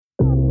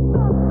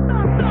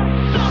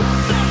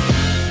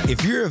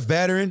If you're a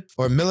veteran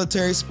or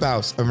military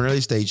spouse of an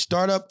early stage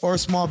startup or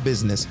small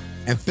business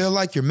and feel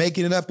like you're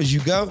making it up as you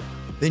go,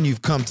 then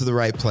you've come to the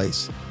right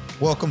place.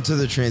 Welcome to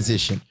The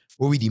Transition,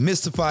 where we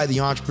demystify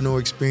the entrepreneur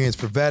experience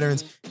for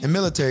veterans and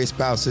military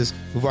spouses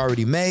who've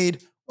already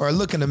made or are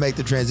looking to make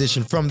the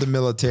transition from the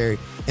military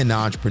into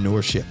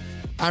entrepreneurship.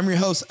 I'm your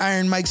host,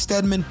 Iron Mike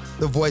Stedman,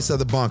 the voice of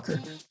the bunker.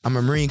 I'm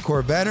a Marine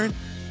Corps veteran,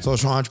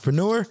 social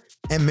entrepreneur,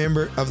 and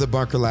member of the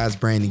Bunker Labs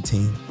branding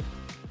team.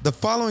 The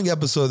following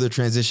episode of The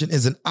Transition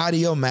is an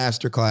audio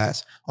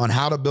masterclass on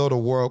how to build a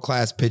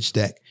world-class pitch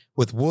deck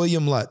with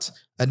William Lutz,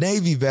 a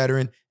Navy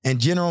veteran and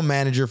general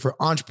manager for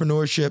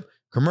entrepreneurship,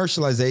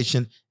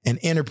 commercialization, and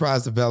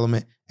enterprise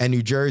development at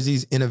New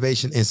Jersey's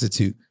Innovation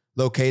Institute,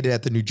 located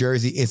at the New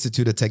Jersey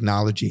Institute of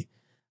Technology.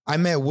 I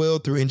met Will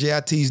through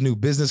NJIT's new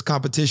business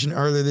competition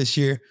earlier this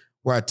year,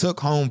 where I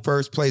took home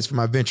first place for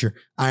my venture,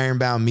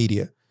 Ironbound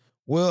Media.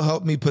 Will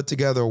helped me put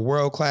together a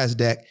world-class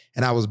deck,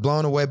 and I was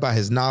blown away by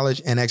his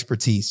knowledge and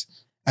expertise.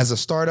 As a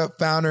startup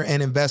founder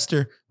and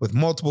investor with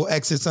multiple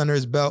exits under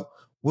his belt,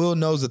 Will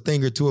knows a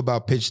thing or two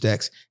about pitch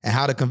decks and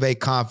how to convey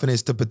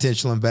confidence to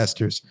potential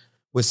investors.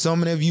 With so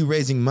many of you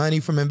raising money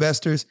from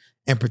investors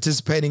and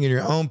participating in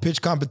your own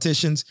pitch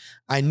competitions,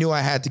 I knew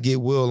I had to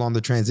get Will on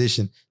The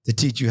Transition to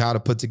teach you how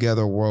to put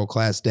together a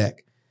world-class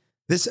deck.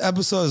 This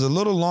episode is a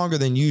little longer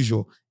than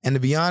usual, and to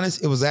be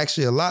honest, it was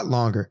actually a lot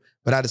longer,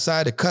 but I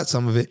decided to cut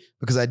some of it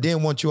because I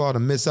didn't want you all to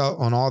miss out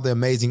on all the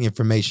amazing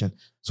information.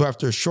 So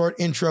after a short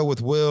intro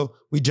with Will,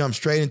 we jump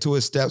straight into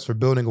his steps for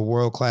building a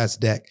world-class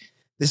deck.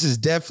 This is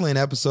definitely an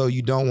episode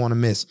you don't want to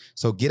miss,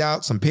 so get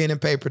out some pen and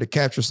paper to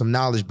capture some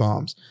knowledge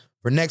bombs.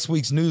 For next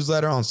week's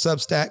newsletter on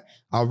Substack,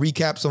 I'll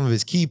recap some of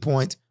his key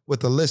points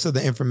with a list of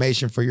the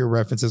information for your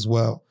reference as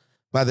well.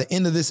 By the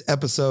end of this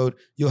episode,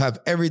 you'll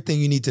have everything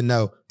you need to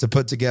know to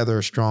put together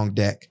a strong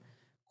deck.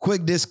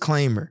 Quick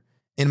disclaimer.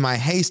 In my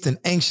haste and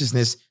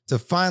anxiousness to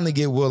finally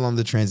get Will on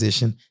The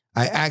Transition,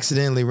 I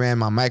accidentally ran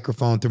my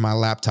microphone through my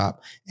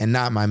laptop and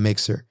not my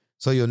mixer.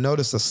 So you'll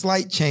notice a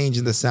slight change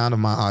in the sound of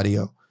my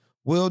audio.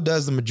 Will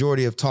does the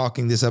majority of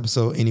talking this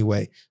episode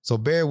anyway, so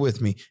bear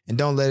with me and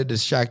don't let it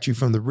distract you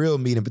from the real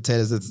meat and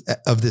potatoes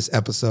of this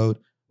episode,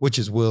 which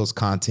is Will's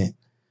content.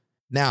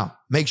 Now,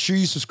 make sure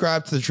you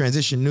subscribe to the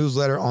Transition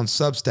newsletter on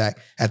Substack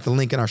at the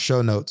link in our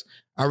show notes.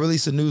 I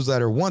release a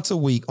newsletter once a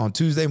week on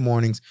Tuesday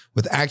mornings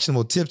with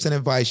actionable tips and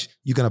advice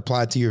you can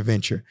apply to your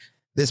venture.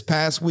 This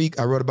past week,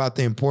 I wrote about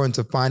the importance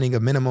of finding a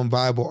minimum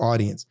viable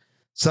audience.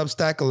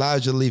 Substack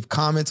allows you to leave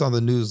comments on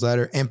the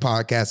newsletter and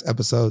podcast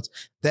episodes.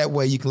 That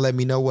way you can let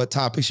me know what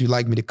topics you'd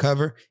like me to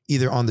cover,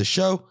 either on the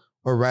show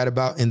or write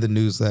about in the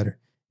newsletter.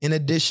 In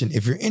addition,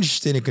 if you're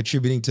interested in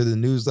contributing to the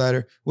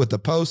newsletter with a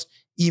post,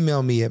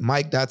 email me at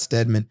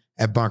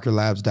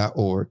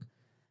mike.stedman@bunkerlabs.org.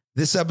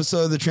 This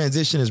episode of The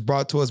Transition is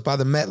brought to us by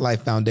the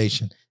MetLife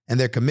Foundation and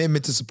their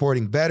commitment to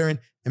supporting veteran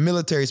and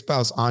military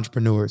spouse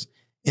entrepreneurs.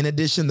 In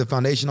addition, the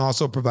foundation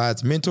also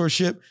provides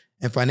mentorship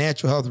and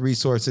financial health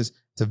resources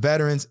to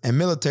veterans and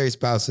military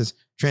spouses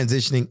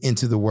transitioning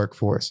into the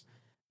workforce.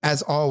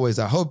 As always,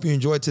 I hope you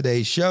enjoyed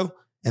today's show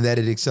and that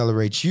it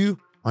accelerates you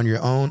on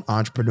your own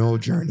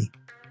entrepreneurial journey.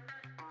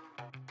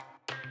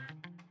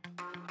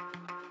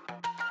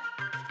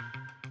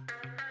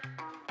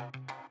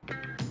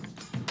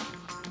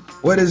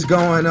 What is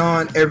going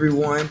on,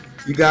 everyone?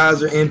 You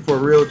guys are in for a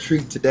real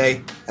treat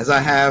today, as I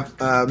have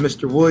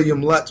Mr.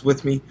 William Lutz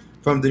with me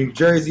from the New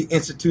Jersey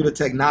Institute of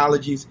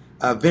Technology's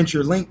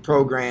Venture Link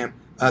program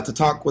to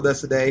talk with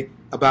us today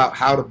about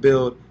how to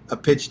build a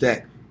pitch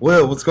deck.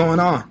 Will, what's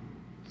going on?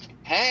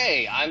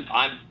 Hey,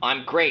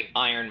 I'm great,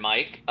 Iron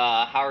Mike.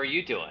 How are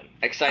you doing?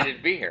 Excited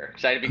to be here.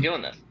 Excited to be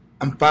doing this.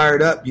 I'm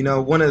fired up. You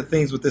know, one of the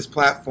things with this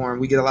platform,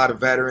 we get a lot of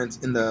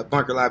veterans in the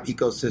Bunker Lab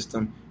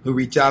ecosystem who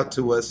reach out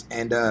to us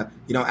and,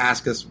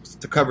 ask us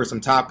to cover some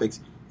topics.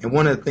 And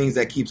one of the things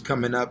that keeps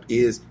coming up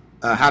is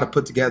how to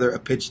put together a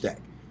pitch deck.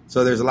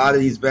 So there's a lot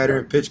of these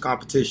veteran pitch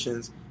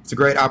competitions. It's a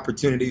great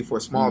opportunity for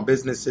small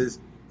businesses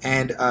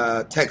and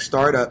tech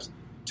startups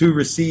to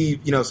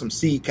receive, some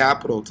seed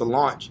capital to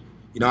launch.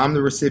 I'm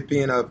the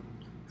recipient of,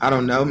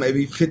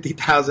 maybe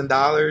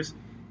 $50,000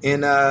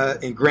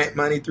 in grant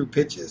money through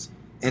pitches.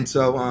 And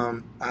so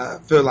I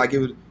feel like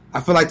to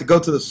go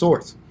to the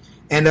source.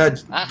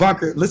 And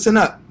Bunker, listen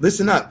up.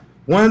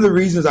 One of the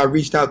reasons I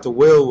reached out to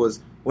Will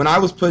was when I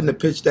was putting the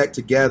pitch deck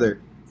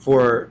together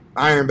for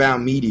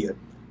Ironbound Media.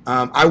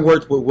 I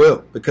worked with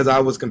Will because I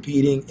was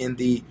competing in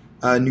the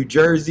New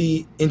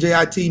Jersey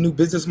NJIT New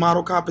Business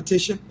Model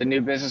Competition. The New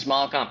Business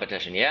Model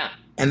Competition, yeah.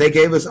 And they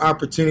gave us an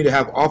opportunity to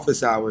have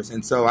office hours.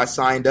 And so I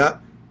signed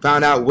up,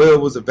 found out Will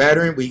was a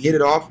veteran. We hit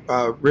it off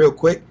real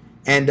quick.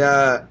 And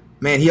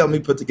man, he helped me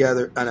put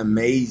together an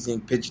amazing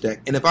pitch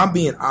deck. And if I'm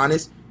being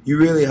honest, you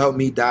really helped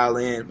me dial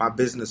in my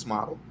business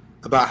model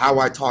about how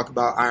I talk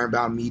about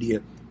Ironbound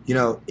Media,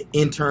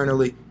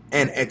 internally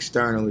and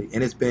externally.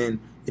 And it's been,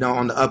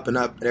 on the up and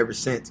up ever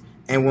since.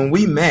 And when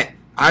we met,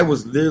 I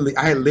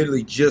had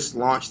literally just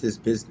launched this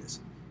business.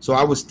 So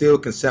I was still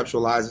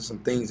conceptualizing some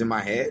things in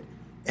my head.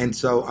 And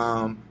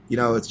so,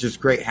 it's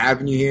just great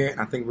having you here. And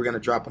I think we're going to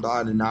drop a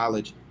lot of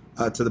knowledge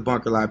to the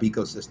Bunker Lab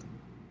ecosystem.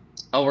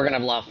 Oh, we're gonna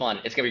have a lot of fun.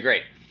 It's gonna be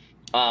great.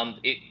 And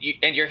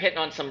you're hitting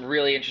on some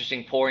really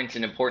interesting points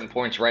and important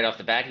points right off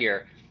the bat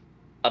here.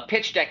 A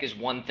pitch deck is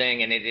one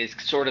thing, and it is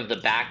sort of the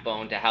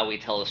backbone to how we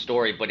tell a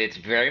story, but it's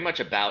very much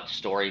about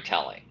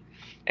storytelling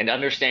and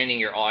understanding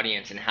your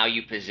audience and how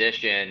you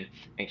position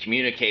and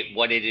communicate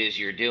what it is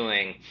you're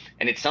doing.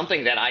 And it's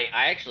something that I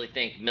actually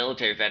think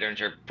military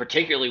veterans are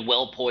particularly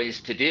well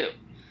poised to do.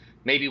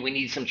 Maybe we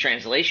need some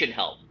translation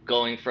help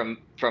going from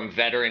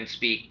veteran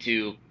speak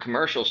to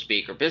commercial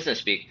speak or business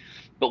speak,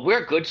 but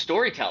we're good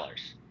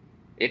storytellers.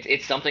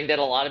 It's something that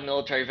a lot of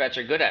military vets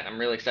are good at. I'm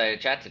really excited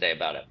to chat today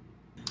about it.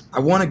 I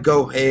want to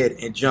go ahead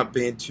and jump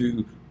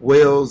into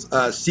Will's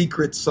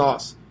secret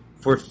sauce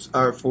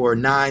for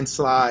 9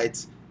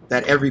 slides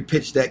that every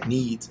pitch deck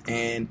needs,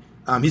 and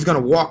he's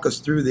going to walk us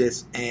through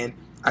this. And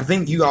I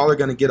think you all are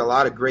going to get a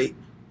lot of great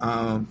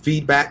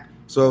feedback.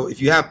 So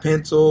if you have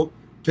pencil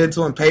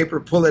and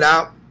paper, pull it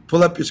out,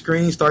 pull up your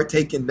screen, start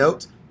taking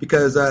notes,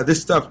 because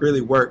this stuff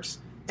really works.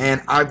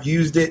 And I've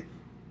used it,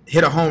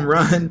 hit a home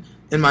run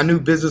in my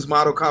new business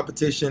model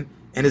competition,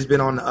 and it's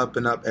been on the up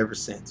and up ever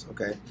since.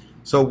 Okay.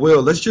 So,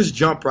 Will, let's just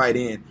jump right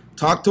in.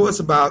 Talk to us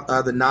about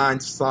the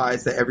 9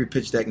 slides that every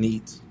pitch deck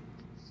needs.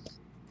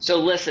 So,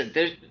 listen,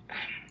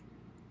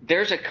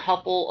 there's a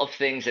couple of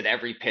things that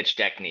every pitch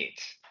deck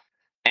needs,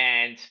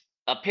 and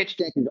a pitch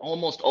deck is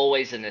almost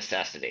always a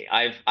necessity.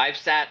 I've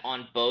sat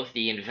on both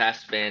the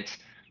investment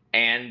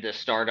and the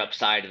startup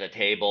side of the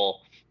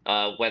table.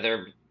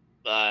 Whether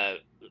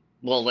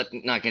well, let's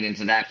not get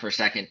into that for a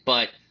second,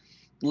 but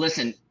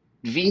listen.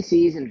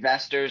 VCs,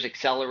 investors,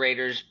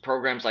 accelerators,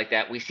 programs like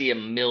that, we see a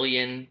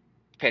million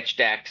pitch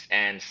decks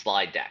and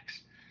slide decks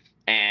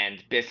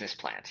and business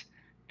plans.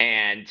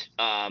 And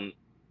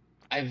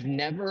I've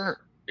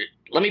never,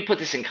 let me put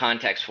this in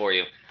context for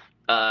you.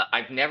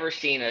 I've never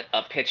seen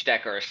a pitch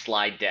deck or a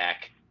slide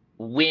deck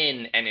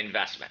win an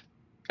investment.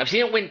 I've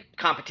seen it win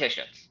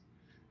competitions,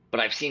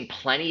 but I've seen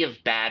plenty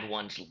of bad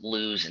ones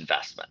lose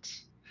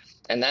investments.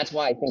 And that's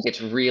why I think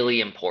it's really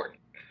important.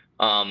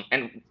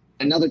 And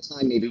another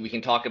time maybe we can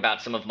talk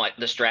about some of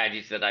the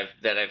strategies that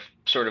I've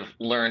sort of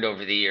learned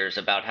over the years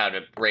about how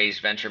to raise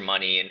venture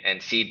money and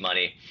seed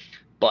money.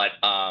 But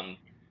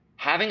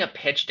having a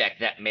pitch deck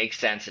that makes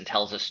sense and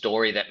tells a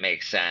story that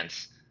makes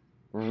sense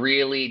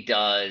really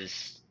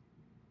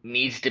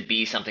needs to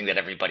be something that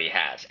everybody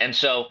has. And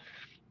so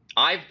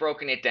I've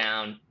broken it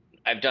down.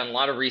 I've done a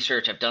lot of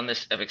research. I've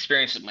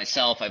experienced it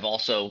myself. I've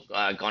also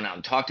gone out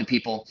and talked to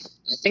people.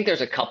 I think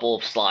there's a couple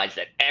of slides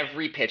that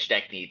every pitch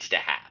deck needs to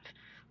have.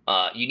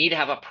 You need to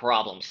have a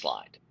problem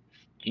slide.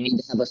 You need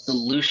to have a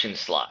solution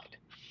slide.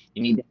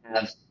 You need to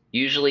have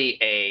usually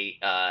a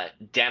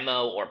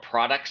demo or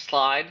product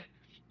slide.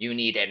 You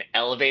need an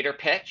elevator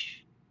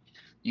pitch.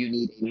 You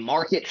need a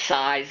market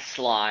size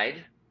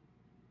slide.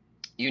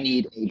 You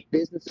need a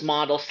business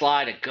model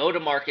slide, a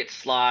go-to-market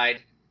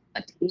slide,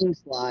 a team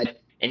slide,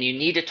 and you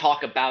need to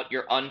talk about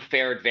your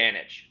unfair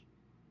advantage.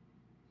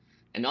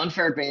 An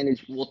unfair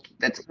advantage,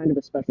 that's kind of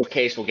a special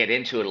case. We'll get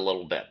into it a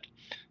little bit.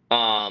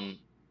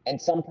 And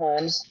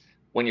sometimes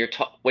when you're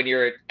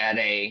at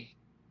a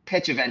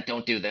pitch event,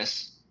 don't do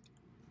this.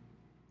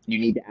 You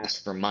need to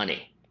ask for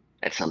money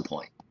at some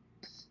point.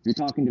 If you're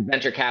talking to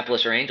venture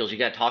capitalists or angels, you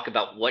got to talk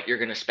about what you're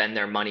going to spend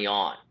their money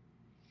on.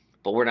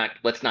 But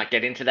let's not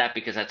get into that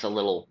because that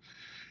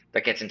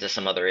gets into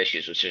some other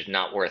issues, which is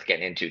not worth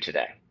getting into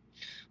today.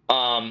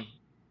 I'm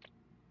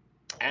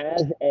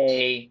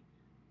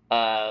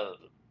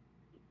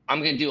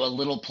going to do a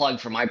little plug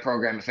for my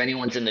program. If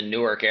anyone's in the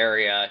Newark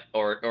area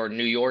or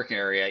New York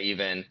area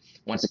even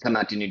wants to come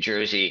out to New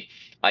Jersey,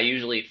 I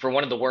usually, for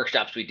one of the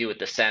workshops we do at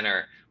the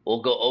center,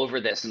 we'll go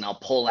over this and I'll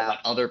pull out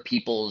other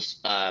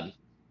people's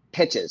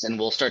pitches and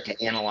we'll start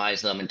to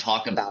analyze them and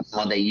talk about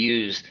how they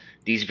use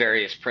these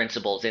various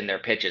principles in their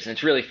pitches. And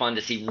it's really fun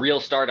to see real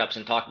startups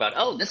and talk about,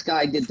 oh, this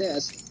guy did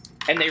this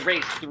and they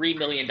raised $3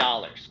 million.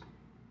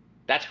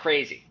 That's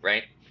crazy,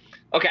 right?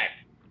 Okay,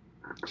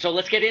 so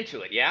let's get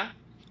into it, yeah?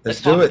 Let's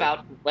talk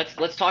about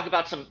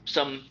some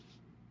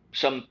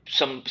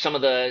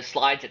of the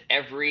slides that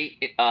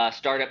every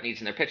startup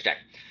needs in their pitch deck.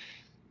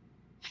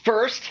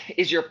 First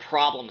is your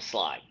problem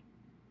slide.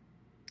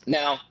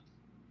 Now,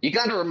 you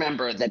got to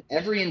remember that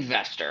every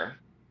investor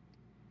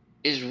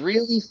is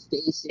really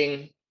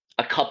facing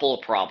a couple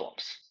of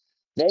problems.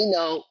 They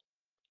know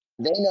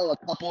a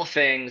couple of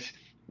things.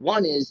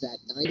 One is that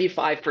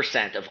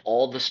 95% of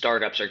all the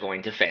startups are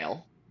going to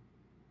fail.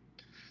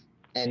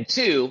 And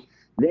two,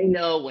 they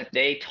know what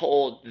they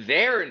told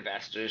their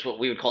investors, what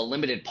we would call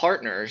limited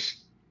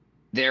partners,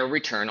 their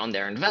return on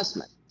their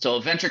investment. So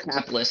a venture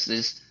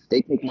capitalist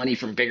they take money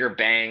from bigger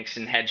banks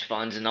and hedge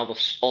funds and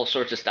all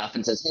sorts of stuff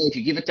and says, hey, if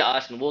you give it to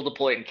us and we'll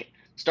deploy it in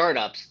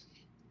startups,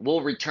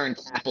 we'll return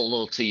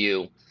capital to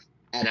you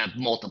at a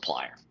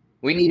multiplier.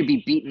 We need to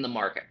be beating the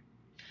market.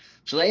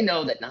 So they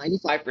know that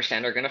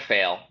 95% are going to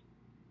fail,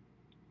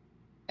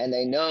 and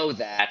they know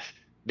that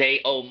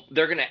they're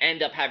going to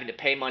end up having to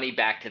pay money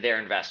back to their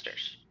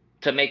investors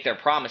to make their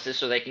promises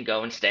so they can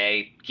go and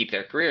keep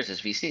their careers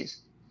as VCs.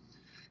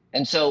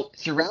 And so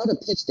throughout a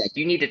pitch deck,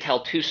 you need to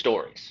tell two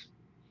stories.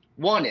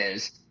 One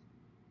is,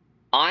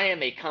 I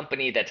am a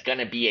company that's going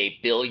to be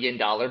 $1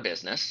 billion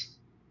business,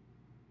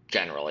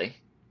 generally.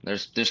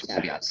 There's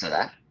caveats to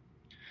that.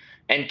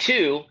 And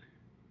two,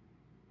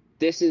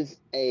 this is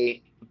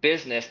a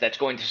business that's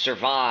going to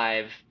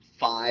survive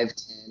 5,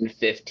 10,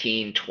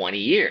 15, 20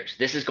 years.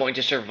 This is going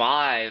to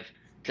survive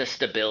to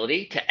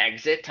stability, to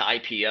exit, to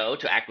IPO,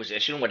 to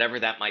acquisition, whatever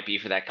that might be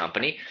for that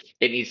company.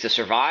 It needs to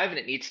survive and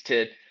it needs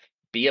to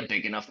be a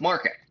big enough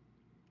market.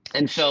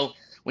 And so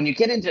when you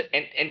get into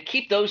and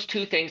keep those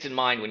two things in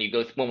mind when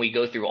we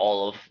go through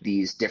all of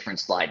these different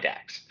slide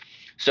decks.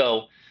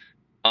 So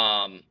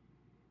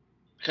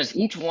because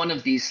each one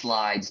of these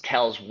slides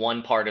tells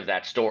one part of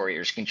that story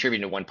or is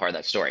contributing to one part of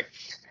that story.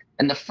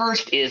 And the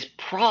first is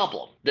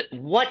problem.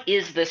 What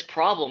is this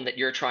problem that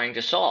you're trying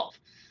to solve?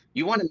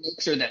 You want to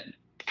make sure that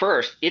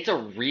first, it's a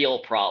real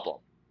problem.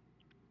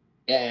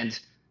 And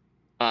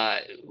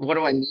what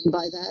do I mean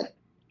by that?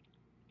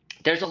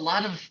 There's a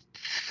lot of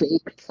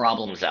fake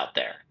problems out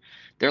there.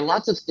 There are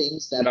lots of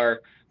things that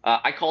are,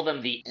 I call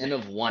them the N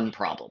of one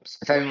problems.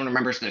 If anyone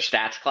remembers their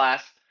stats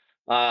class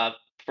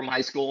from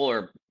high school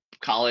or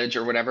college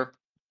or whatever,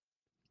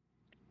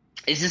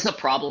 is this a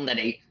problem that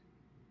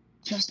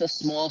just a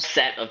small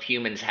set of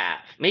humans have?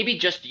 Maybe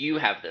just you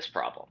have this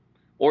problem.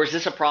 Or is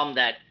this a problem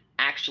that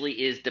actually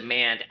is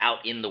demand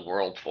out in the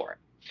world for it?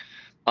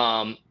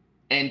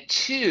 And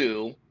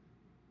two,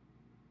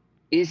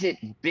 is it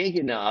big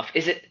enough?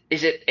 Is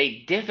it a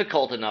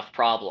difficult enough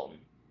problem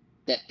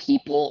that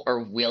people are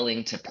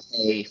willing to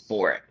pay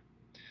for it?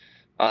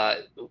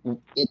 At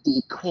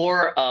the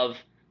core of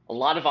a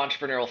lot of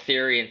entrepreneurial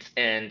theory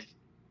and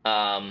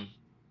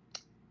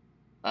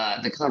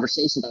the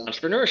conversation about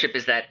entrepreneurship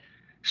is that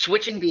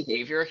switching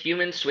behavior,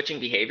 human switching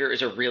behavior,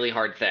 is a really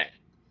hard thing.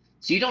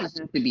 So you don't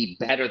have to be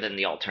better than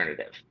the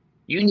alternative.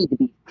 You need to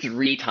be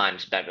 3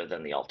 times better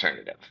than the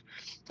alternative.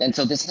 And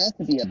so this has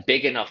to be a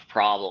big enough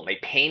problem, a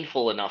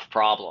painful enough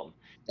problem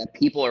that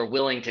people are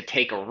willing to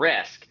take a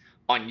risk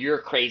on your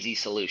crazy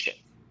solution.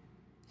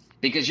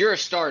 Because you're a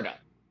startup.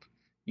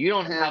 You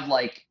don't have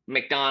like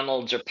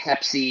McDonald's or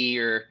Pepsi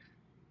or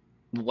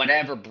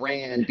whatever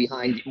brand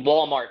behind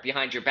Walmart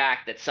behind your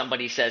back that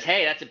somebody says,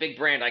 hey, that's a big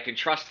brand. I can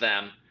trust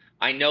them.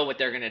 I know what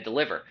they're going to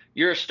deliver.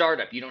 You're a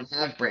startup. You don't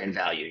have brand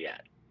value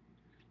yet.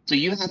 So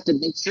you have to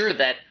make sure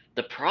that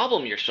the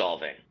problem you're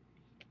solving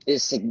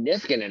is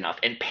significant enough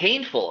and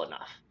painful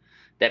enough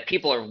that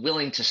people are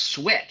willing to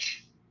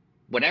switch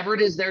whatever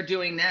it is they're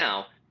doing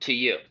now to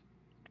you.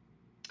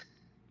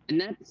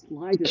 And that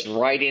slides us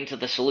right into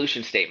the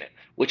solution statement,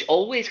 which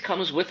always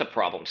comes with a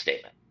problem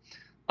statement.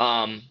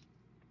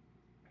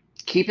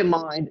 Keep in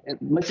mind,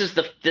 this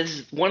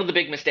is one of the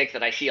big mistakes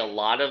that I see a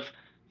lot of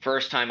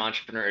first-time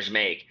entrepreneurs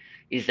make,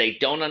 is they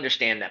don't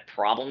understand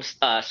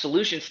that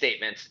solution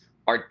statements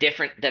are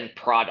different than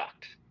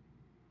product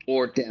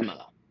or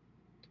demo.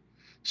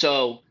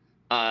 So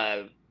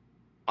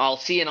I'll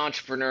see an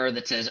entrepreneur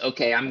that says,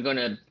 okay, I'm going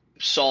to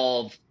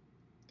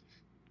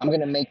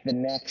make the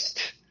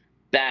next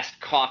best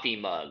coffee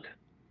mug,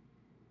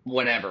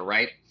 whatever,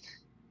 right?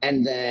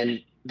 And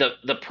then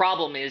the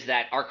problem is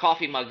that our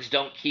coffee mugs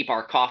don't keep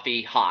our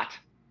coffee hot.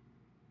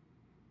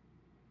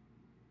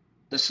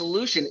 The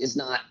solution is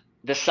not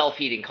the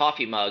self-heating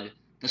coffee mug.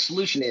 The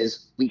solution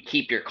is we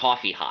keep your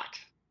coffee hot.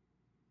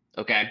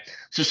 Okay?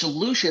 So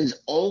solutions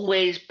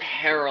always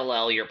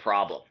parallel your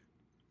problem.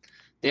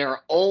 They're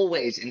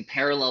always in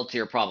parallel to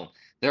your problem.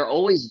 They're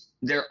always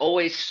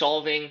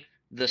solving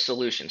the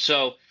solution.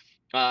 So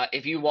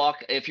if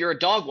you're a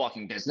dog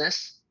walking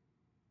business,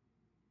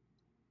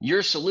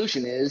 your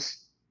solution is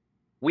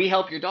we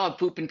help your dog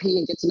poop and pee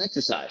and get some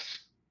exercise.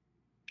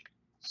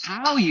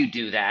 How you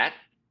do that,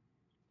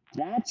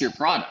 that's your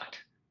product.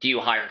 Do you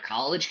hire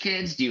college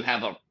kids? Do you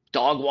have a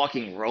dog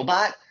walking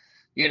robot?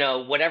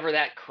 Whatever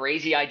that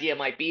crazy idea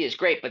might be is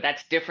great, but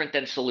that's different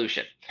than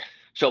solution.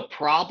 So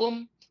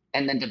problem,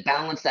 and then to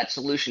balance that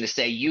solution to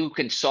say you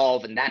can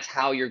solve, and that's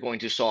how you're going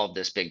to solve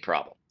this big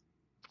problem.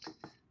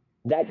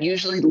 That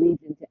usually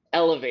leads into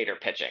elevator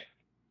pitching.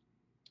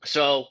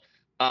 So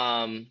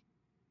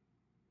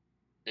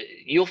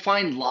you'll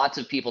find lots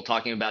of people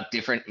talking about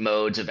different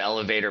modes of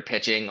elevator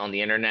pitching on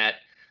the internet.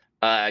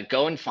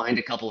 Go and find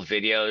a couple of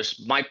videos.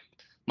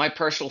 My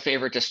personal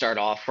favorite to start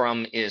off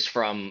from is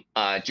from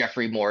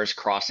Jeffrey Moore's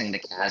Crossing the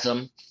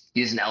Chasm.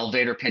 He's an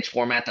elevator pitch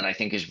format that I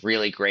think is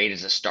really great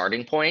as a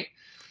starting point.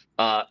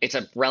 It's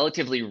a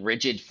relatively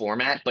rigid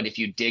format, but if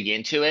you dig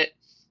into it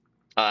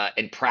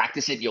and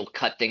practice it, you'll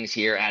cut things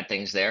here, add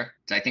things there.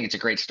 So I think it's a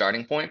great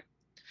starting point.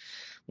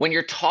 When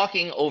you're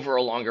talking over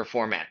a longer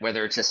format,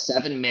 whether it's a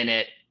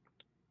 7-minute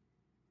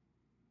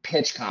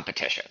pitch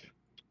competition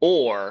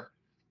or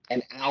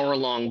an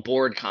hour-long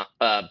board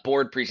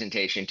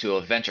presentation to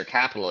a venture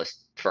capitalist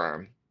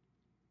firm,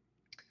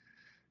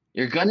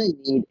 you're going to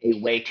need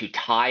a way to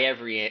tie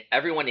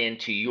everyone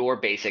into your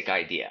basic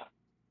idea.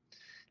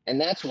 And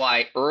that's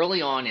why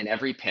early on in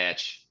every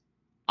pitch,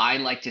 I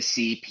like to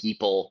see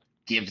people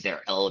give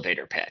their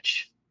elevator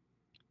pitch.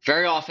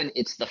 Very often,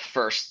 it's the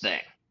first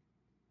thing.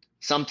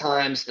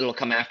 Sometimes it'll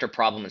come after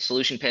problem and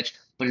solution pitch,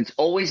 but it's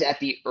always at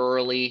the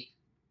early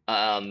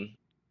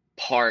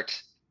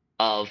part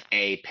of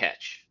a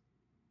pitch.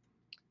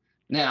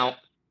 Now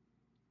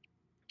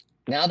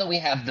that we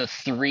have the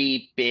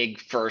three big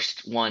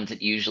first ones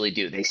that you usually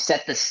do, they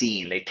set the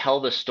scene, they tell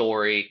the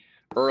story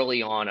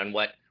early on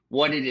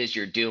what it is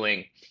you're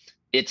doing.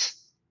 It's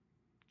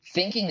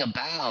thinking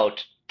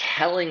about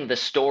telling the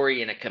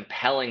story in a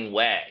compelling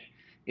way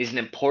is an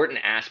important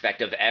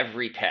aspect of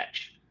every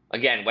pitch.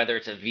 Again, whether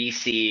it's a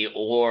VC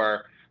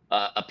or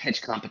a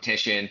pitch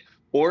competition,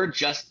 or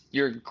just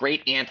your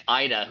great Aunt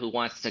Ida who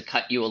wants to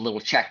cut you a little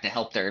check to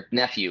help their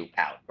nephew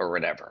out or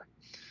whatever.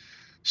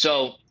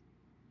 So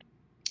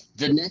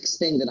the next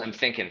thing that I'm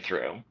thinking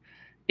through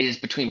is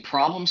between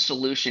problem,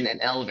 solution, and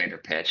elevator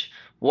pitch,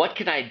 what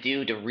can I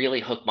do to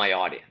really hook my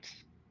audience?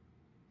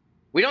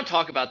 We don't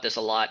talk about this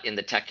a lot in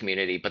the tech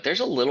community, but there's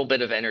a little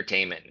bit of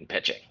entertainment in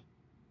pitching.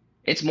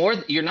 It's more,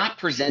 you're not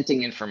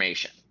presenting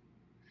information.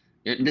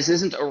 This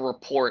isn't a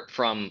report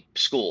from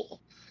school.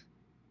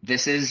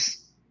 This is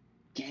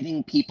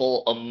getting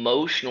people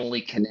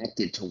emotionally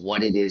connected to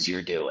what it is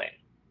you're doing.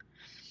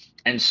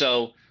 And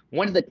so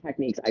one of the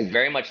techniques I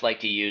very much like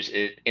to use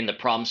in the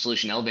problem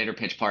solution elevator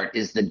pitch part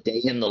is the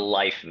day in the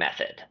life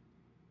method.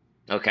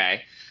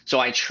 Okay. So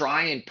I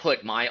try and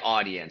put my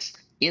audience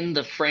in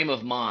the frame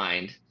of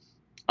mind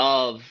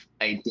of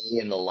a day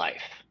in the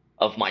life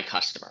of my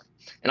customer.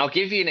 And I'll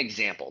give you an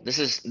example. This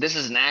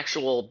is an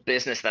actual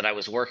business that I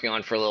was working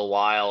on for a little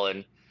while,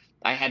 and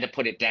I had to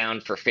put it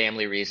down for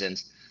family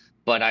reasons.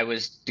 But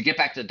to get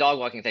back to the dog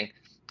walking thing,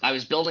 I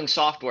was building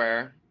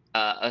software,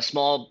 a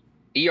small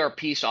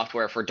ERP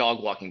software for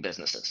dog walking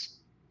businesses.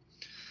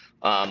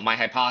 My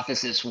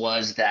hypothesis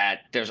was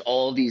that there's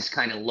all these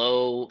kind of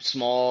low,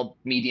 small,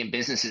 medium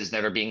businesses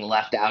that are being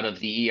left out of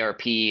the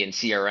ERP and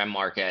CRM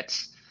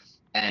markets,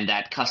 and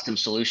that custom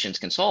solutions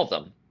can solve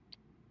them.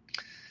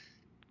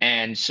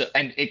 And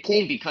it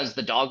came because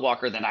the dog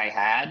walker that I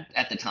had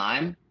at the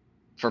time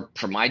for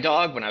my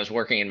dog when I was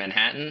working in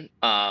Manhattan,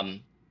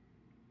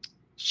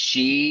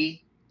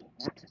 she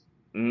kept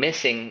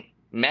missing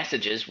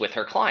messages with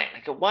her client.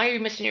 I go, why are you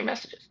missing your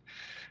messages?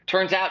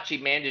 Turns out she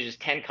manages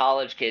 10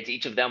 college kids.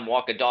 Each of them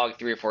walk a dog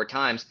 3 or 4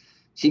 times.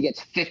 She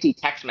gets 50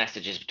 text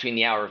messages between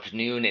the hour of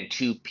noon and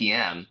 2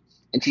 p.m.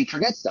 and she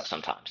forgets stuff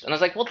sometimes. And I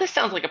was like, well, this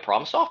sounds like a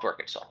problem software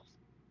could solve.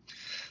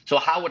 So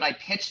how would I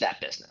pitch that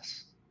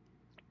business?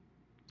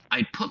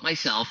 I'd put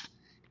myself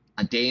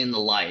a day in the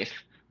life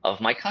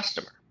of my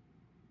customer.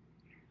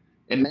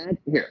 Imagine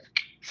here,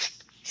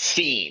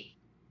 scene.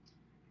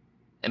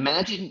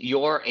 Imagine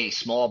you're a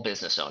small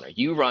business owner.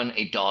 You run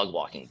a dog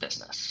walking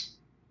business.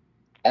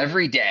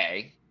 Every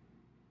day,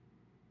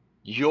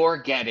 you're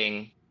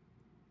getting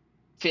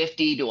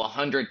 50 to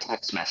 100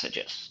 text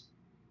messages.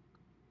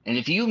 And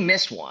if you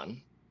miss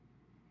one,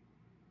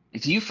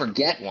 if you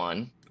forget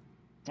one,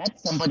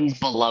 that's somebody's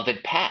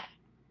beloved pet.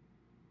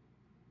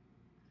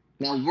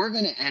 Now we're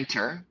going to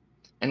enter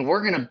and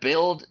we're going to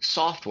build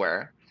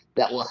software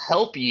that will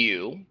help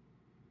you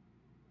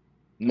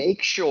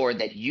make sure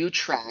that you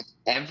track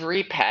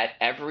every pet,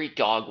 every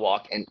dog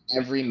walk, and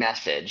every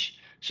message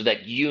so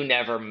that you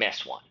never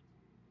miss one.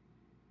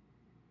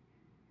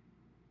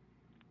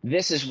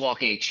 This is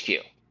Walk HQ.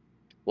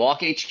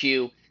 Walk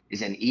HQ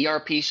is an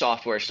ERP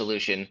software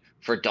solution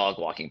for dog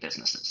walking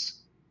businesses.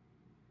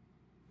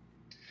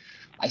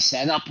 I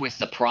set up with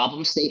the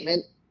problem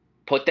statement,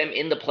 put them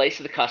in the place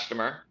of the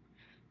customer.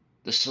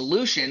 The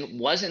solution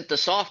wasn't the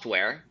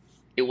software.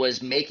 It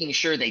was making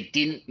sure they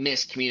didn't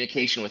miss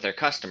communication with their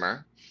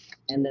customer.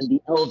 And then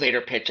the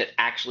elevator pitch that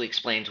actually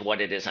explains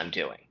what it is I'm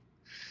doing.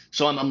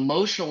 So I'm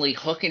emotionally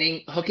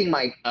hooking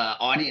my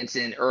audience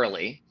in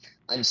early.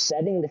 I'm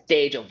setting the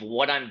stage of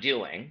what I'm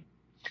doing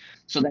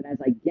so that as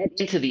I get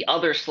into the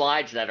other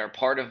slides that are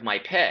part of my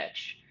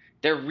pitch,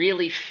 they're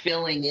really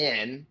filling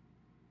in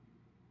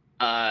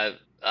the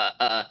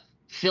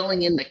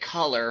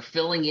color,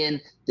 filling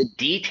in the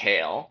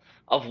detail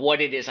of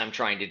what it is I'm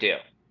trying to do.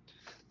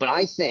 But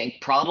I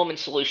think problem and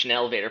solution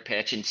elevator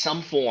pitch in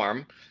some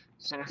form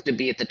have to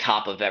be at the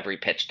top of every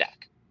pitch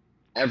deck,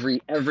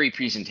 every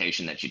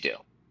presentation that you do.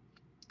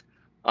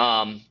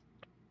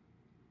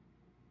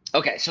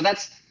 Okay, so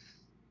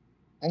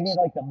I need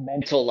like the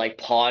mental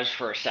pause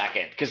for a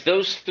second because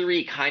those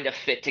three kind of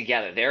fit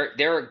together.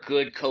 They're a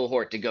good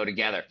cohort to go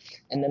together.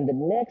 And then the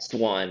next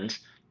ones,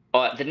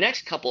 the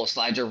next couple of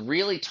slides are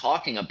really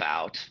talking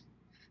about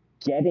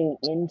getting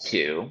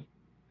into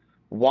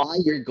why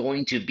you're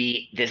going to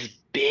be this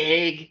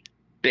big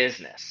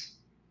business.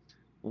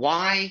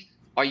 Why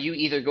are you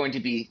either going to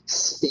be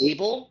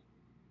stable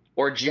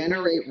or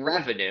generate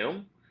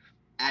revenue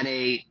at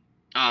a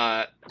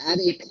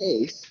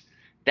pace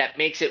that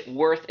makes it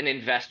worth an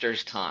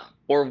investor's time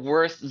or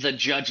worth the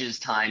judge's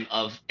time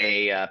of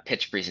a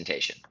pitch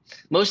presentation?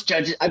 Most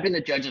judges, I've been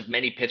a judge of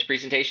many pitch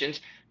presentations.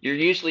 You're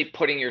usually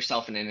putting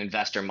yourself in an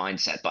investor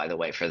mindset, by the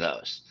way, for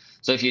those.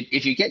 So if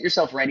you get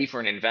yourself ready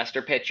for an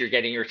investor pitch, you're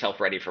getting yourself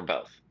ready for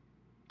both.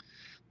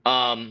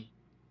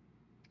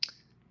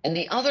 And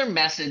the other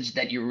message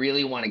that you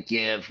really want to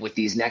give with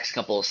these next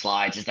couple of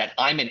slides is that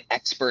I'm an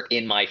expert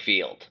in my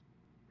field.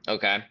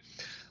 Okay.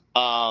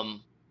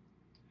 Um,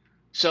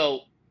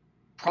 so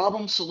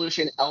problem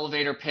solution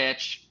elevator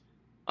pitch.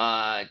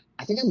 I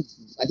think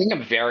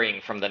I'm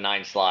varying from the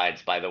 9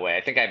 slides, by the way.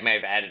 I think I may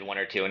have added one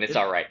or two, and it's It,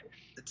 all right.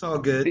 it's all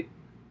good.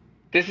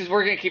 This is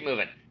we're gonna keep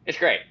moving. It's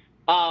great.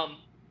 Um,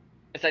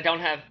 it's I don't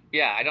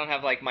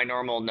have like my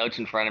normal notes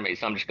in front of me,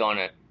 so I'm just going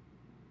to.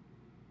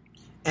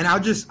 And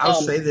I'll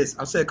Um, say this.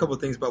 I'll say a couple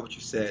of things about what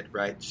you said,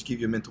 right? Just give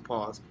you a mental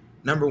pause.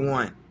 Number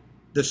one,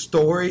 the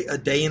story, A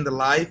Day in the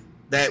Life,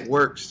 that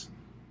works.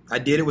 I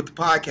did it with the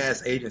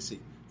podcast agency,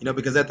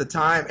 because at the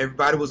time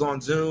everybody was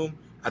on Zoom.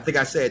 I think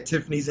I said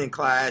Tiffany's in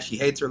class. She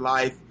hates her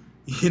life.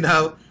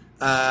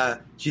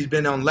 She's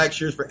been on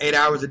lectures for 8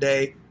 hours a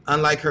day,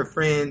 unlike her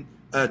friend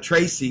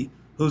Tracy,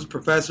 whose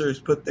professors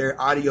put their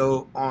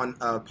audio on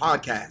a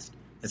podcast.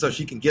 And so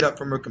she can get up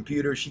from her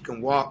computer, she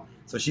can walk.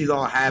 So she's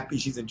all happy,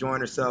 she's enjoying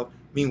herself.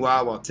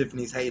 Meanwhile, while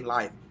Tiffany's hating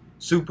life.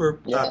 Super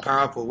yeah,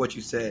 powerful what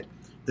you said.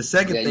 The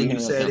second yeah, you thing hit you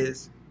it on the said nail.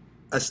 is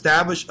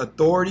establish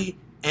authority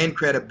and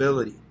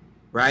credibility,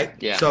 right?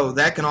 Yeah. So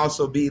that can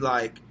also be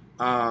like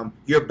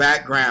your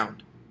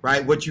background,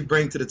 right? What you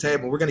bring to the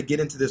table. We're going to get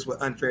into this with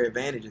unfair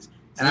advantages.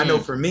 And I know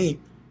Mm, for me,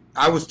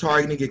 I was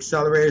targeting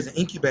accelerators and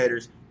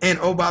incubators. And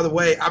oh, by the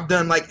way, I've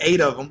done like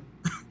 8 of them,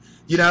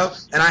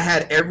 and I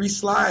had every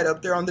slide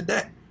up there on the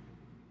deck.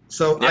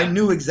 So I yeah.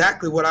 knew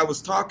exactly what I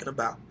was talking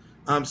about.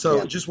 So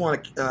Yeah. just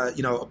want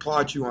to,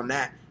 applaud you on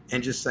that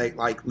and just say,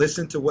 like,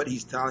 listen to what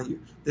he's telling you.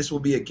 This will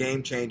be a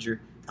game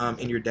changer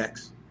in your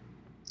decks.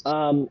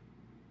 Um,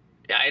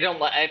 yeah,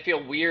 I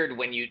feel weird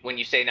when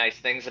you say nice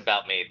things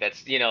about me.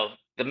 That's,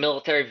 the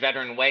military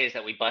veteran way is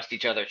that we bust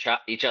each other's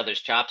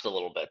chops a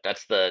little bit.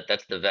 That's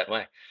the vet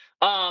way.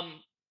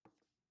 Um,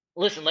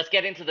 Listen, let's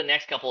get into the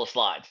next couple of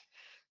slides.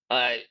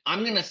 I'm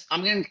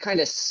gonna kind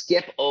of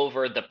skip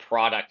over the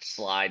product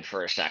slide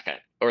for a second,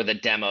 or the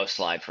demo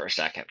slide for a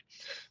second.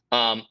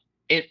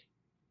 It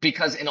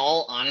Because in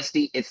all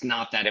honesty, it's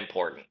not that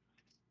important.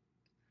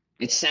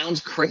 It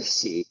sounds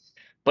crazy,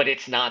 but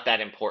it's not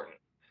that important.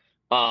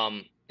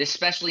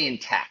 Especially in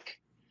tech,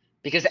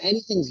 because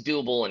anything's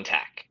doable in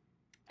tech.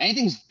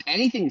 Anything's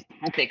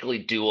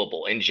technically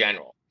doable in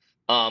general.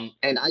 And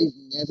I've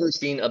never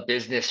seen a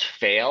business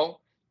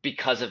fail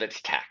because of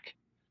its tech.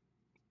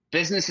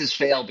 Businesses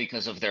fail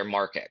because of their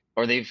market,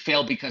 or they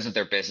fail because of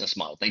their business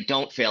model. They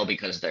don't fail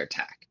because of their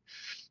tech.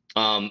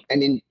 And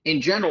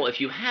in general, if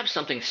you have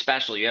something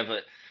special, you have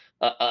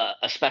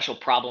a special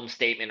problem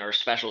statement or a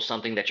special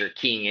something that you're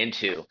keying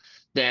into,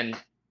 then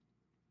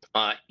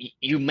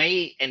you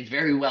may and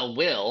very well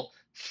will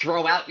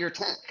throw out your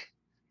tech,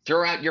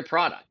 throw out your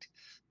product.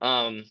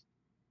 Um,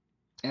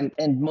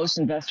 and most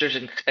investors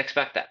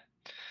expect that.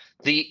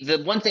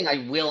 The one thing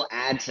I will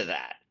add to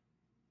that,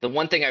 the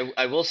one thing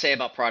I will say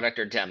about product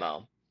or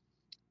demo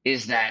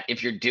is that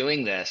if you're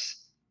doing this,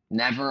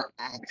 never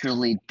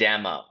actually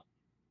demo.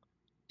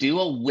 Do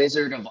a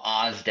Wizard of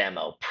Oz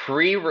demo.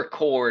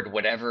 Pre-record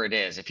whatever it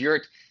is. If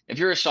you're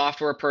a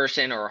software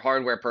person or a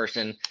hardware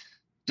person,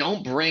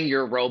 don't bring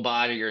your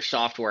robot or your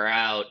software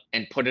out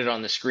and put it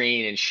on the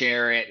screen and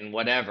share it and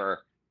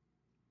whatever.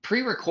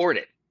 Pre-record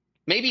it.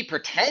 Maybe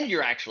pretend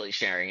you're actually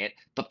sharing it,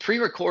 but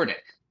pre-record it,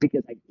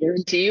 because I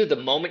guarantee you the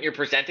moment you're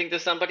presenting to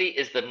somebody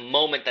is the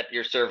moment that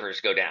your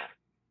servers go down.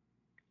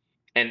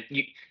 And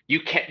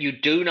you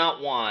do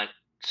not want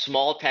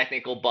small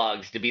technical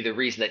bugs to be the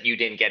reason that you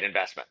didn't get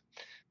investment.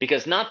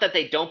 Because not that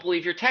they don't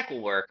believe your tech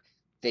will work,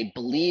 they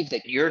believe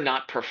that you're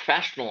not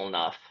professional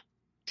enough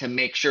to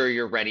make sure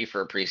you're ready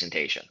for a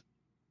presentation.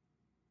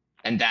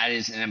 And that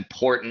is an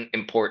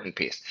important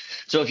piece.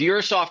 So if you're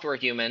a software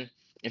human,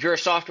 if you're a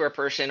software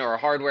person or a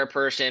hardware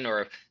person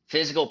or a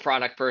physical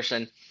product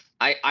person,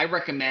 I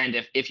recommend,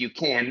 if you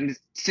can,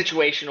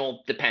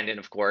 situational dependent,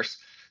 of course,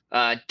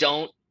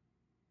 don't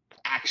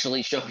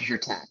actually show your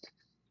tech.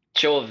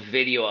 Show a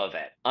video of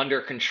it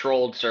under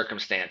controlled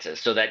circumstances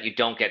so that you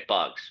don't get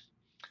bugs.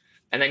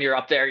 And then you're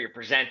up there, you're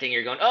presenting,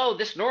 you're going, "Oh,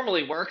 this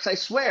normally works, I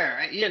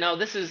swear.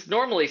 This is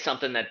normally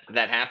something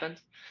that happens."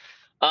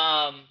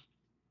 Um,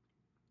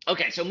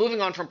 okay, so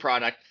moving on from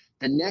product,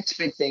 the next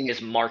big thing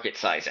is market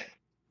sizing.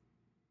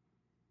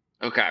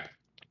 Okay,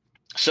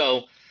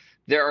 so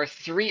there are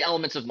 3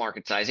 elements of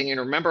market sizing, and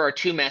remember our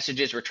 2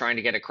 messages we're trying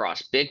to get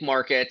across: big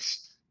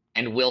markets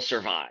and will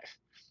survive.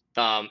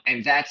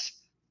 And that's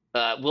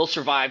will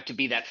survive to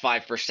be that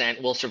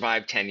 5%, will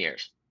survive 10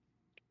 years.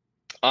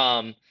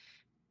 Um,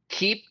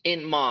 Keep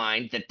in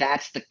mind that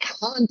that's the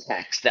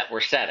context that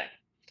we're setting.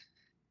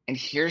 And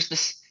here's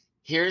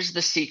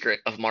the secret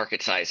of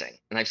market sizing.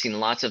 And I've seen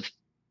lots of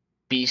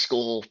B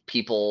school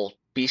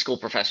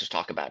professors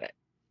talk about it.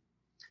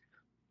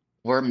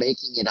 We're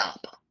making it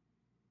up.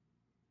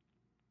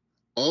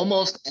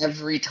 Almost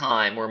every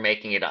time we're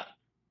making it up,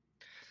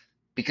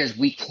 because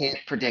we can't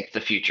predict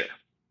the future.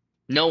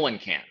 No one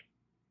can.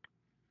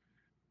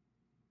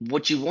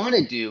 What you want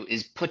to do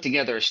is put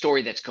together a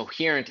story that's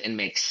coherent and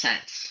makes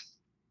sense.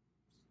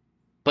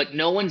 But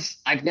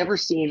I've never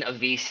seen a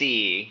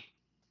VC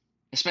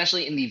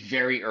especially in the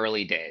very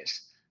early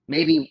days.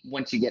 Maybe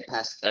once you get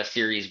past a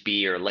Series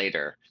B or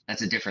later,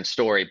 that's a different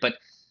story. But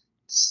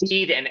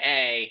seed and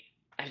A,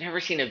 I've never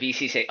seen a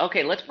VC say,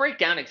 okay, let's break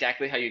down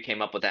exactly how you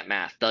came up with that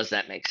math. Does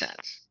that make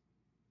sense?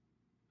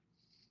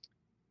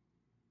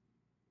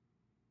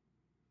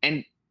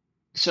 And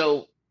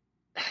so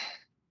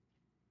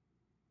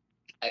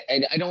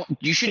I don't,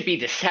 you shouldn't be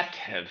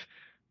deceptive,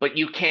 but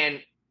you can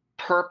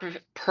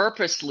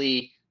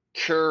purposely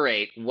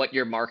curate what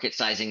your market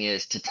sizing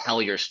is to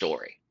tell your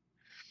story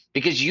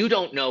because you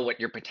don't know what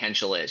your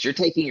potential is. You're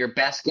taking your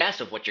best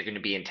guess of what you're going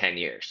to be in 10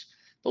 years,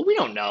 but we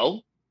don't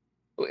know.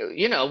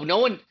 No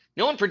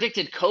one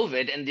predicted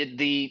COVID and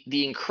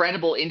the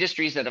incredible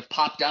industries that have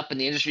popped up and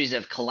the industries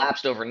that have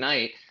collapsed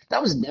overnight.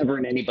 That was never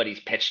in anybody's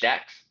pitch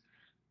decks.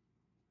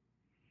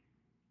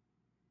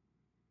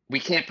 We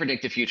can't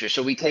predict the future,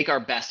 so we take our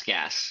best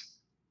guess.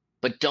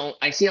 But don't,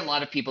 I see a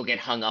lot of people get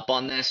hung up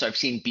on this. So I've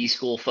seen B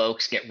school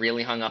folks get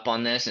really hung up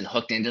on this and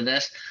hooked into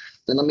this.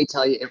 Then let me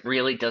tell you, it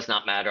really does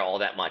not matter all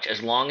that much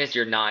as long as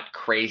you're not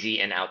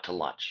crazy and out to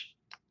lunch.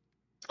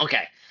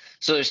 Okay,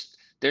 so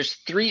there's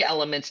three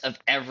elements of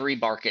every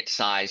market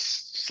size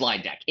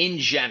slide deck in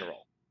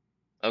general.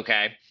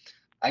 Okay,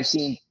 I've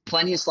seen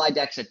plenty of slide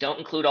decks that don't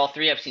include all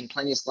three. I've seen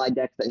plenty of slide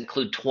decks that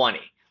include 20.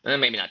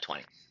 Maybe not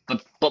 20,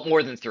 but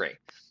more than three.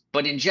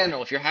 But in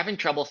general, if you're having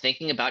trouble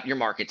thinking about your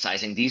market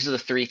sizing, these are the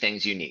three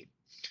things you need.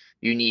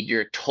 You need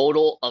your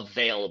total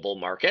available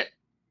market.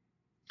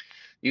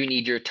 You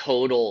need your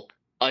total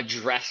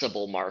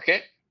addressable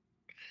market.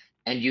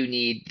 And you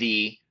need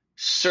the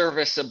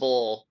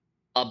serviceable,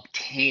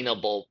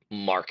 obtainable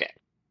market.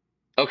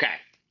 Okay,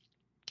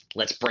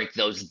 let's break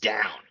those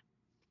down.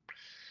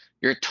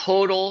 Your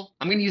total,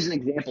 I'm going to use an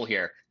example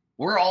here.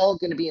 We're all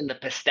going to be in the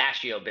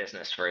pistachio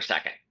business for a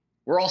second.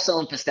 We're all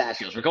selling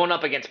pistachios. We're going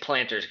up against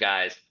Planters,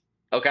 guys.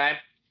 Okay?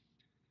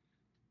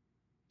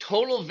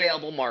 Total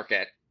available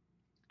market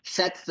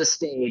sets the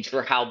stage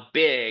for how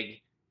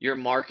big your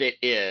market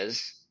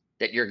is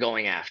that you're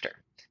going after.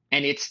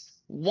 And it's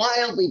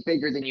wildly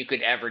bigger than you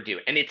could ever do.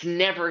 And it's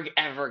never,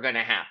 ever going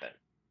to happen.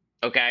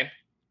 Okay?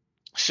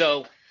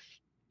 So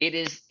it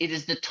is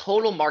the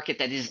total market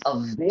that is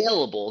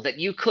available that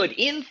you could,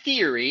 in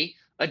theory,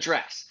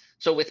 address.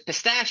 So with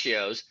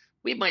pistachios,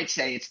 we might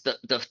say it's the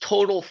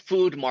total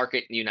food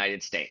market in the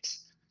United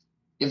States.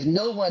 If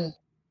no one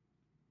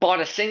bought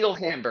a single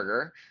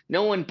hamburger,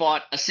 no one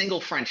bought a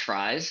single French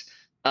fries,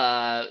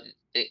 no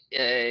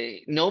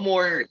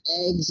more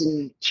eggs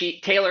and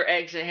Taylor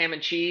eggs and ham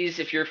and cheese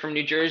if you're from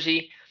New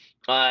Jersey,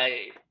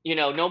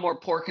 no more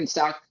pork and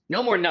stock,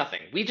 no more nothing.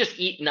 We just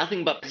eat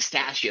nothing but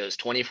pistachios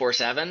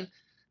 24/7.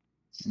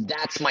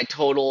 That's my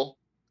total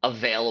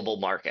available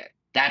market.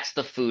 That's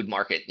the food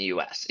market in the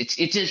US. It's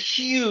a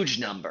huge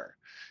number.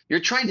 You're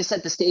trying to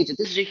set the stage that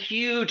this is a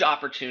huge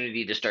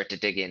opportunity to start to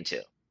dig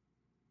into.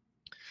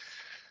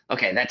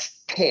 Okay,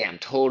 that's TAM,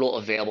 total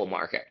available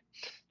market.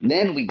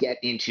 Then we get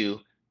into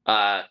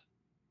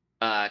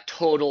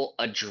total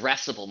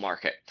addressable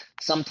market,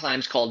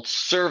 sometimes called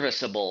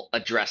serviceable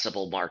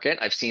addressable market.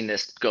 I've seen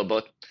this go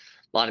both.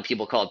 A lot of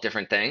people call it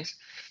different things.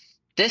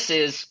 This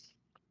is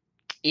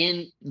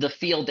in the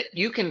field that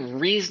you can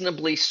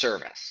reasonably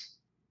service.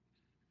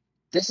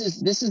 This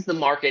is the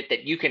market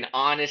that you can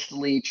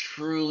honestly,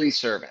 truly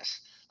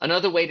service.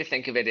 Another way to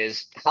think of it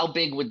is, how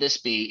big would this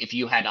be if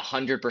you had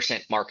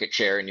 100% market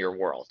share in your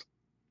world?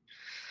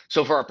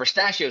 So for our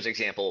pistachios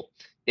example,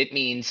 it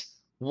means,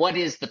 what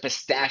is the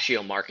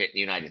pistachio market in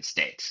the United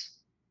States?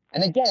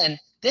 And again,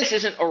 this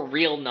isn't a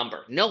real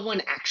number. No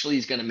one actually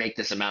is going to make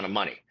this amount of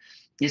money.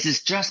 This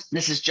is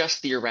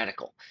just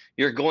theoretical.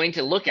 You're going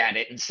to look at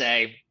it and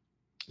say,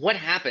 what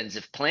happens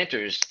if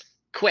Planters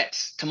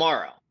quits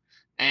tomorrow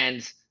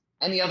and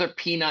any other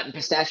peanut and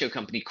pistachio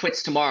company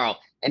quits tomorrow,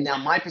 and now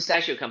my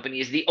pistachio company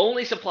is the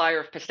only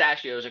supplier of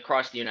pistachios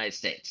across the United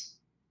States?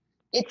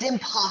 It's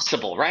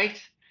impossible, right?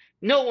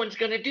 No one's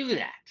going to do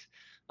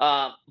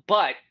that.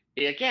 But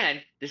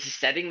again, this is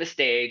setting the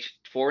stage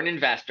for an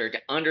investor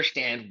to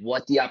understand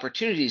what the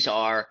opportunities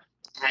are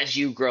as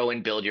you grow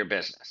and build your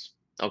business.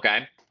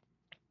 Okay,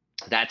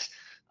 that's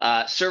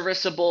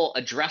serviceable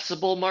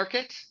addressable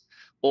market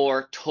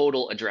or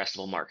total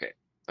addressable market.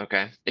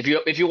 Okay,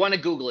 if you want to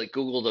Google it,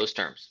 Google those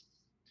terms.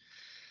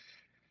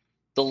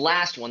 The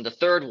last one, the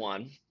third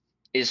one,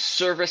 is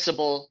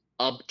serviceable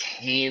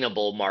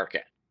obtainable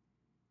market.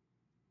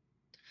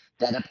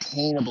 That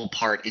obtainable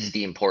part is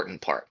the important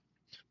part.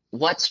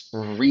 What's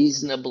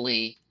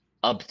reasonably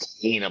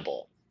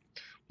obtainable?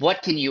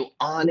 What can you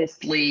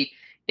honestly,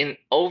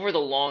 over the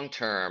long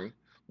term,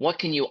 what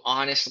can you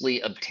honestly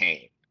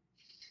obtain?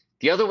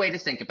 The other way to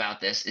think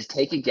about this is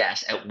take a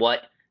guess at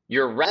what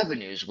your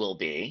revenues will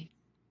be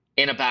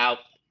in about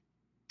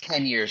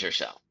 10 years or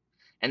so.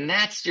 And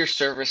that's your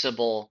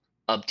serviceable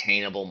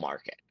obtainable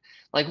market.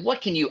 Like,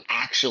 what can you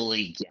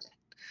actually get?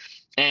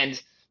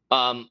 And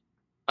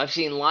I've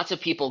seen lots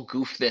of people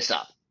goof this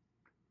up.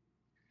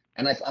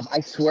 And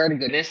I swear to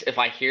goodness, if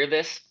I hear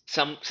this,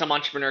 some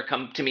entrepreneur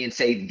come to me and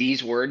say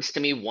these words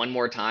to me one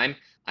more time,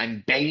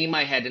 I'm banging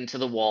my head into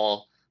the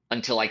wall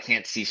until I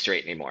can't see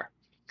straight anymore.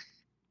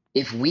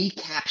 If we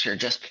capture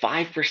just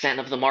 5%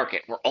 of the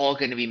market, we're all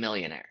going to be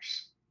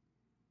millionaires.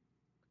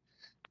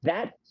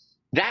 That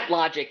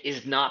logic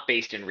is not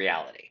based in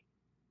reality.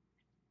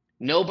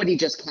 Nobody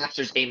just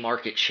captures a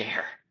market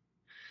share.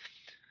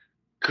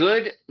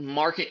 Good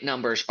market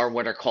numbers are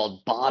what are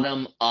called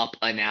bottom-up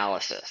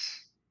analysis.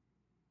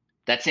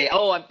 That say,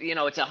 oh,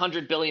 it's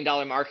 $100 billion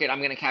market. I'm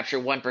going to capture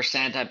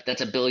 1%.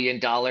 That's $1 billion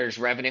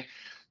revenue.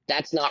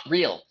 That's not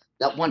real.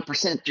 That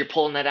 1%, you're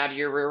pulling that out of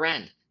your rear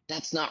end.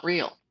 That's not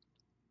real.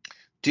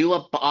 Do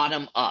a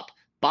bottom up.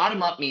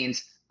 Bottom up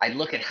means I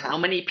look at how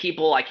many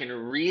people I can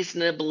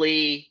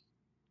reasonably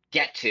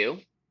get to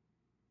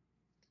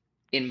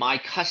in my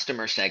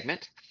customer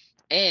segment,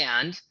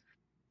 and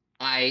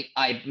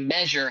I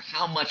measure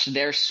how much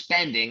they're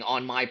spending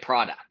on my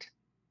product.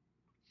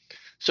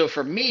 So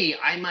for me,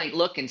 I might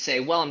look and say,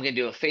 well, I'm going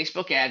to do a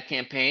Facebook ad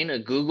campaign, a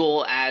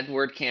Google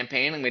AdWord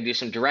campaign. I'm going to do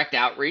some direct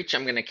outreach.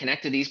 I'm going to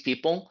connect to these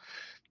people.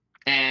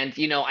 And,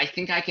 I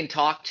think I can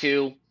talk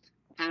to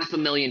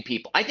 500,000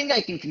 people. I think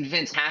I can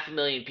convince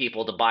 500,000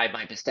 people to buy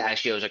my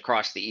pistachios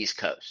across the East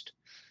Coast.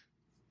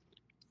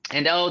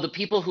 And the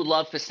people who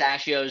love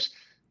pistachios,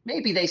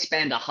 maybe they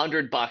spend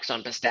 $100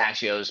 on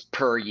pistachios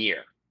per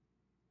year.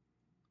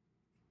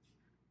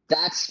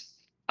 That's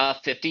a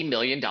 $50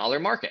 million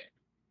market.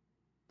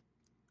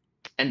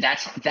 And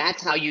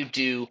that's how you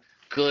do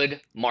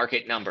good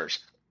market numbers.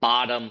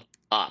 Bottom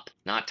up,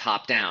 not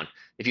top down.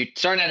 If you're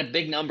starting at a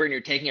big number and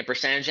you're taking a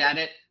percentage at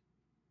it,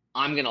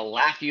 I'm going to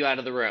laugh you out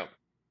of the room.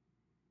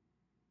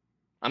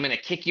 I'm going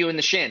to kick you in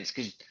the shins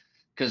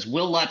because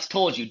Will Lutz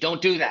told you,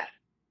 don't do that.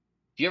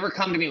 If you ever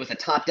come to me with a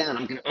top down,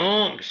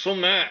 I'm so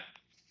mad.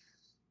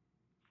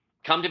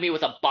 Come to me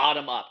with a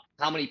bottom up.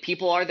 How many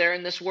people are there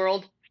in this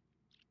world?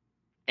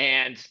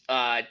 And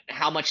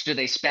how much do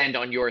they spend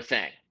on your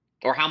thing?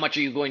 Or how much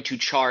are you going to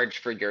charge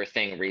for your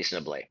thing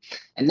reasonably?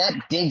 And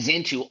that digs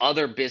into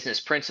other business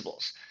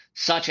principles,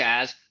 such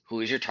as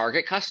who is your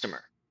target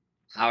customer?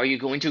 How are you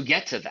going to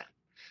get to them?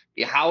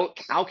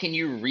 How can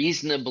you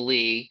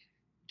reasonably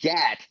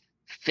get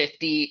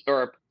 50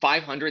 or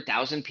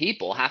 500,000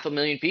 people,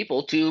 500,000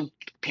 people to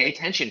pay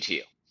attention to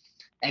you?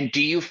 And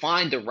do you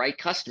find the right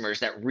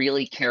customers that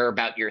really care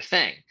about your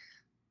thing?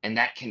 And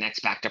that connects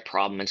back to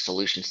problem and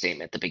solution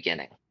statement at the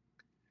beginning.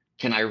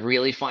 Can I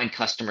really find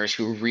customers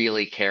who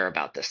really care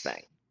about this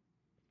thing?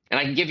 And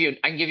I can give you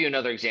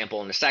another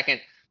example in a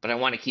second, but I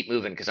want to keep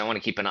moving because I want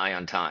to keep an eye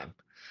on time.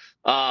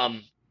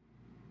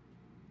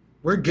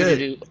 We're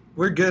good.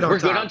 We're good on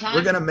time.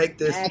 We're gonna make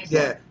this. Excellent.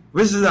 Yeah,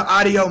 this is an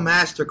audio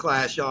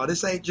masterclass, y'all.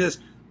 This ain't just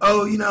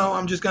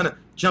I'm just gonna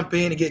jump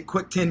in and get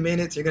quick 10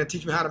 minutes. You're gonna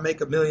teach me how to make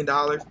 $1 million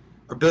or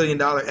 $1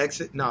 billion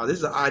exit. No, this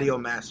is an audio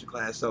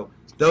masterclass. So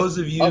those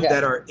of you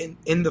that are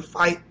in the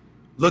fight,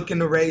 looking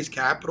to raise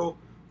capital,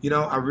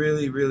 I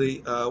really,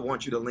 really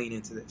want you to lean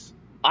into this.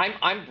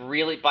 I'm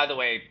really, by the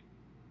way,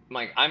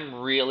 Mike, I'm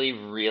really,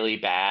 really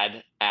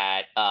bad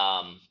at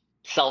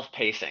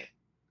self-pacing.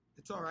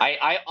 It's all right.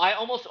 I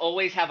almost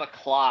always have a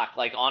clock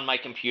like on my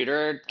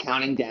computer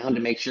counting down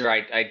to make sure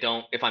I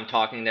don't, if I'm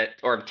talking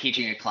or I'm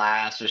teaching a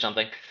class or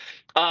something.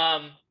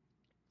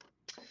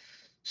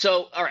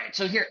 So, all right.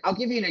 So here, I'll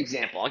give you an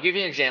example.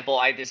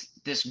 I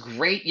this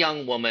great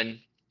young woman,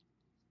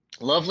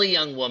 lovely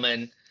young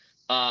woman.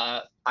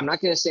 I'm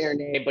not going to say her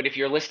name, but if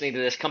you're listening to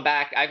this, come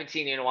back. I haven't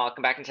seen you in a while.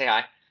 Come back and say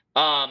hi.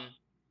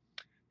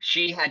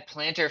 She had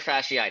plantar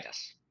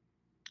fasciitis,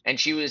 and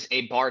she was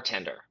a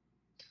bartender,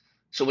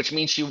 so which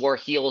means she wore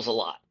heels a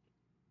lot.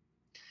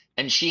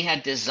 And she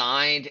had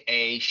designed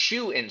a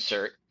shoe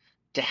insert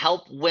to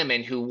help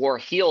women who wore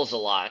heels a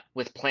lot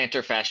with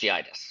plantar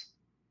fasciitis.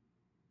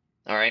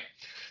 All right.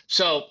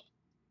 So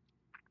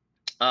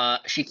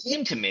she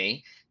came to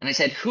me, and I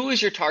said, who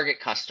is your target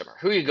customer?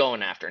 Who are you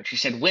going after? And she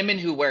said, women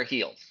who wear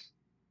heels.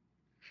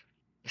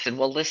 I said,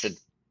 well, listen,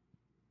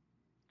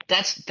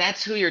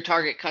 that's who your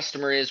target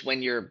customer is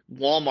when you're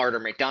Walmart or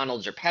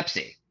McDonald's or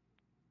Pepsi,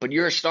 but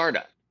you're a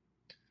startup.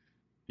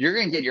 You're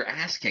going to get your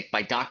ass kicked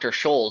by Dr.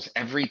 Scholl's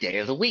every day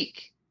of the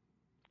week.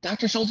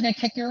 Dr. Scholl's going to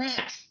kick your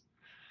ass.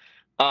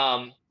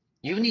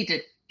 You need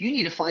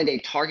to find a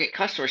target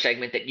customer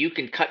segment that you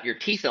can cut your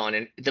teeth on,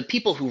 and the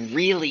people who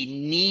really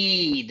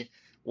need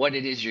what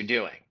it is you're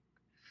doing.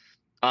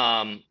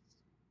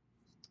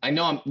 I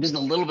know this is a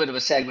little bit of a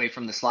segue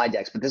from the slide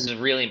decks, but this is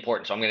really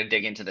important, so I'm going to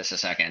dig into this a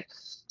second.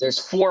 There's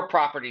 4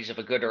 properties of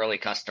a good early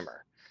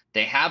customer.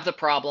 They have the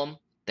problem.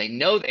 They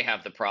know they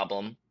have the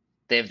problem.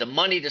 They have the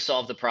money to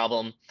solve the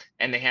problem,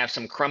 and they have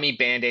some crummy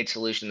Band-Aid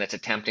solution that's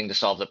attempting to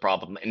solve the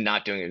problem and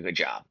not doing a good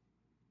job.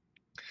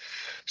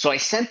 So I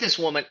sent this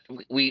woman,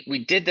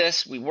 we did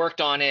this, we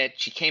worked on it.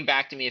 She came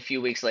back to me a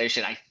few weeks later,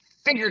 said, I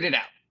figured it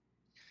out.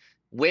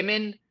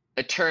 Women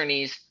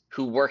attorneys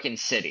who work in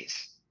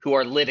cities, who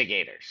are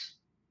litigators.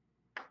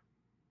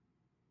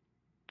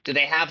 Do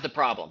they have the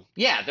problem?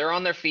 Yeah, they're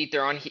on their feet,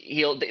 they're on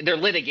heel, they're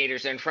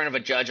litigators, they're in front of a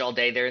judge all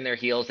day, they're in their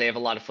heels, they have a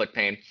lot of foot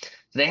pain.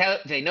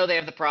 They know they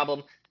have the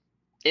problem.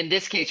 In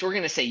this case, we're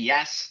going to say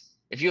yes.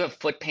 If you have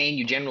foot pain,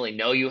 you generally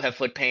know you have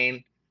foot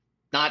pain.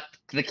 Not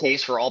the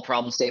case for all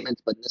problem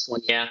statements, but this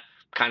one, yeah,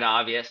 kind of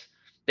obvious.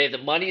 They have the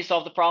money to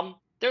solve the problem.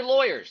 They're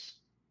lawyers.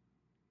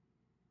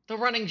 The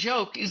running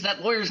joke is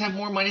that lawyers have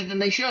more money than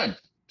they should.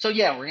 So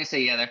yeah, we're gonna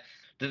say yeah.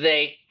 Do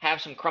they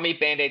have some crummy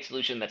band-aid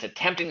solution that's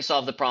attempting to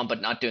solve the problem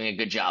but not doing a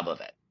good job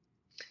of it?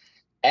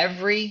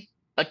 Every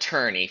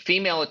attorney,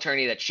 female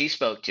attorney that she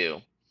spoke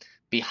to,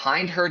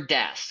 behind her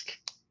desk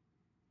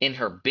in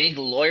her big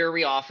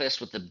lawyery office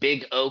with the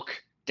big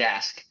oak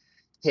desk,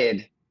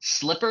 hid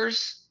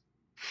slippers,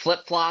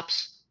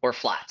 flip-flops, or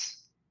flats.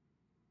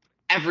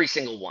 Every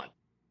single one.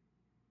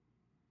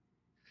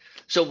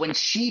 So when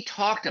she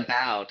talked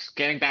about,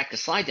 getting back to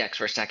slide decks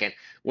for a second,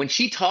 when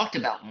she talked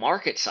about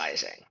market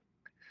sizing,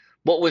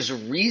 what was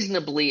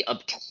reasonably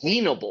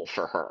obtainable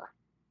for her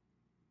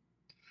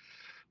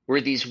were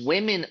these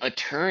women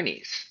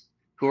attorneys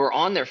who were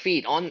on their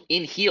feet,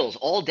 in heels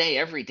all day,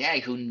 every day,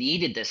 who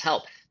needed this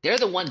help. They're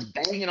the ones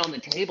banging on the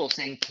table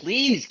saying,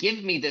 please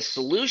give me this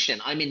solution.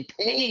 I'm in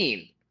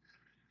pain.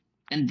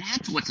 And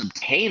that's what's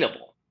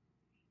obtainable.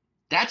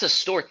 That's a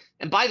story.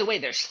 And by the way,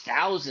 there's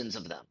thousands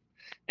of them.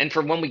 And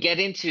for when we get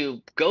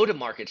into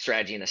go-to-market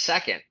strategy in a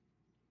second,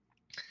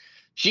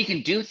 she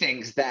can do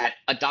things that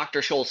a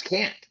Dr. Scholes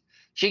can't.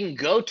 She can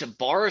go to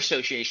bar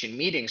association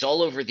meetings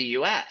all over the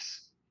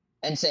US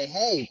and say,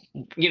 hey,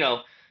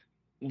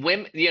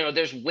 women,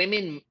 there's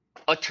women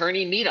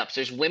attorney meetups,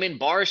 there's women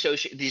bar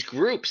association, these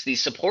groups,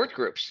 these support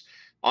groups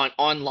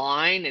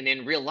online and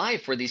in real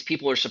life where these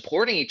people are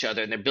supporting each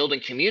other and they're building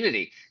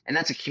community. And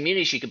that's a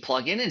community she can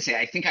plug in and say,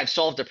 I think I've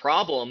solved a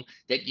problem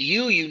that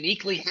you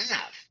uniquely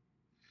have.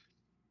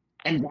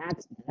 And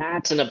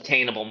that's an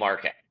obtainable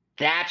market.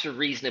 That's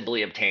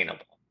reasonably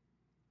obtainable.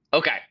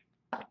 Okay,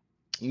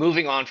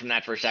 moving on from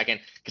that for a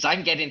second, because I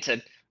can get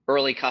into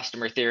early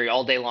customer theory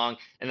all day long,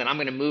 and then I'm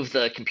going to move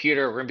the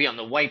computer. We're going to be on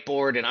the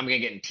whiteboard, and I'm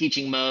going to get in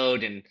teaching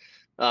mode. And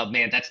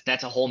man,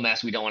 that's a whole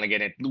mess we don't want to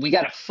get in. We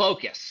got to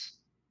focus.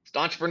 As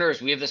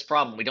entrepreneurs, we have this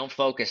problem. We don't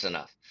focus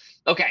enough.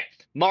 Okay,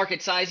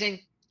 market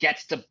sizing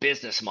gets to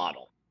business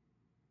model.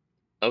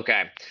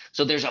 Okay,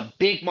 so there's a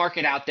big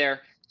market out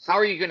there. How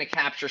are you going to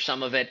capture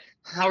some of it?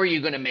 How are you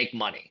going to make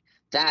money?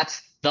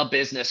 That's the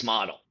business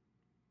model.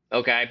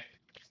 Okay.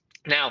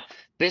 Now,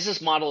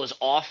 business model is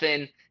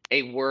often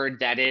a word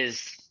that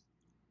is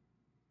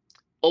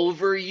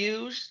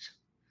overused.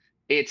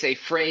 It's a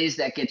phrase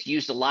that gets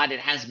used a lot. It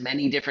has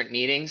many different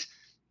meanings.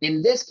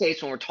 In this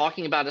case, when we're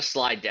talking about a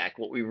slide deck,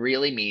 what we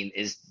really mean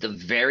is the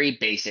very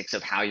basics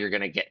of how you're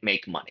going to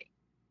make money.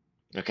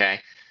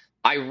 Okay.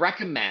 I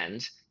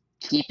recommend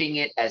keeping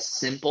it as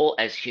simple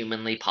as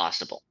humanly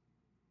possible.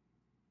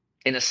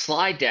 In a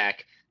slide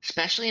deck,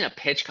 especially in a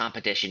pitch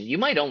competition, you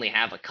might only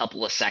have a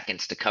couple of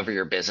seconds to cover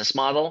your business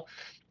model.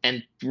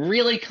 And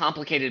really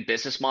complicated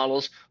business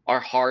models are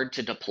hard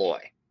to deploy.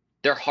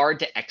 They're hard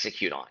to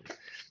execute on.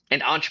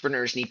 And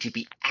entrepreneurs need to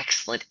be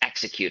excellent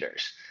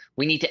executors.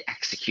 We need to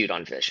execute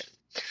on vision.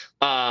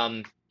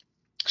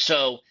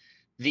 So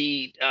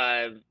the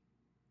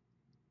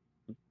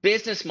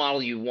business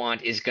model you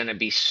want is going to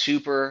be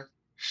super,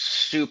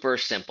 super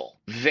simple,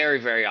 very,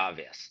 very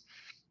obvious.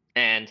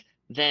 And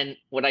then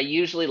what I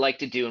usually like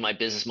to do in my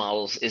business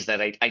models is that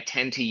I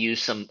tend to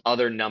use some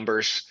other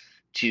numbers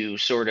to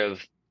sort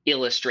of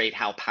illustrate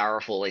how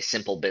powerful a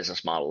simple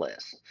business model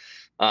is.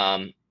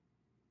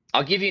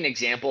 I'll give you an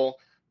example.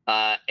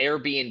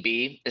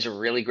 Airbnb is a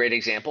really great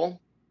example.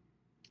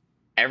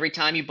 Every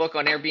time you book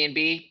on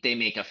Airbnb, they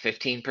make a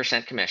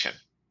 15% commission.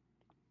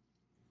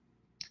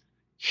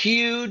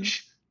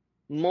 Huge,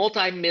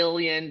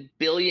 multi-million,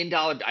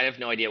 billion-dollar, I have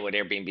no idea what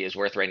Airbnb is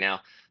worth right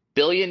now,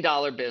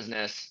 billion-dollar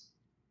business,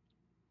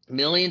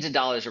 millions of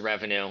dollars of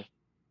revenue,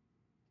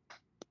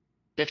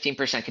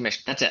 15%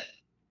 commission. That's it.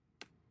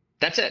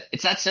 That's it.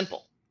 It's that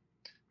simple.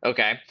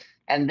 Okay.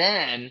 And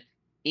then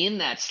in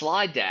that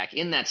slide deck,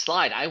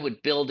 I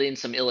would build in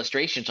some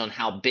illustrations on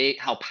how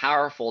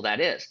powerful that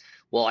is.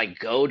 Well, I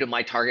go to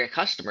my target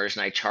customers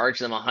and I charge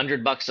them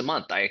 $100 a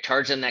month. I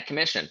charge them that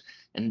commission.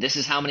 And this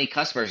is how many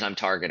customers I'm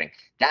targeting.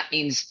 That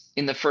means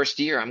in the first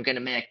year, I'm going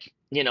to make,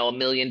 $1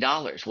 million,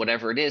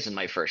 whatever it is in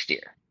my first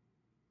year.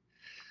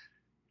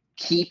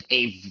 Keep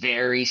a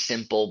very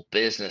simple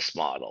business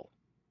model.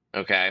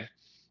 Okay.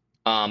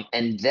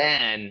 And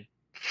then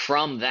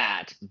from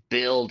that,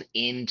 build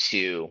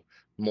into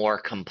more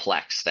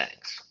complex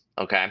things.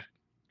 Okay.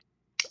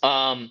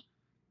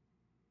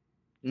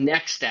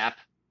 Next step,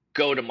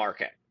 go to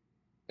market.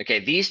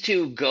 Okay. These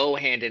two go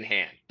hand in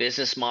hand,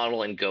 business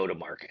model and go to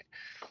market.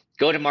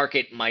 Go to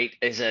market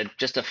is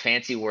just a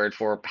fancy word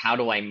for how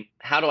do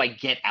I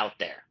get out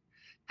there?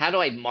 How do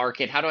I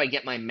market? How do I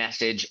get my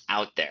message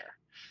out there?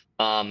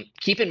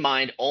 Keep in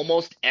mind,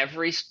 almost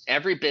every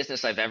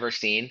business I've ever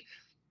seen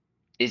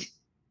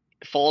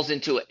falls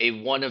into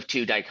a one of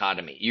two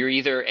dichotomy. You're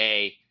either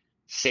a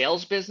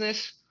sales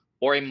business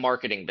or a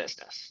marketing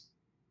business.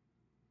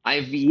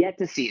 I've yet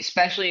to see,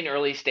 especially in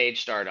early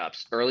stage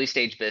startups, early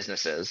stage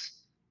businesses,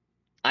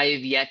 I have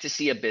yet to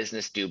see a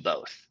business do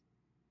both.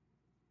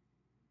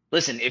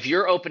 Listen, if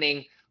you're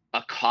opening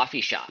a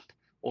coffee shop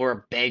or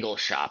a bagel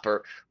shop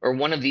or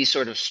one of these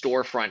sort of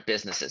storefront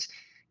businesses,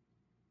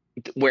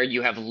 where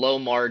you have low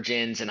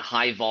margins and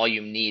high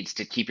volume needs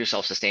to keep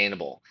yourself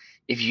sustainable.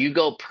 If you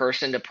go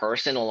person to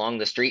person along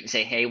the street and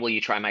say, "Hey, will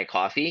you try my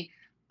coffee?"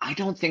 I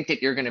don't think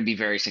that you're going to be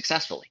very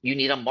successful. You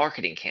need a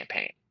marketing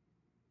campaign.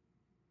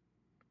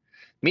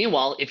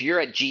 Meanwhile, if you're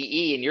at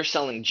GE and you're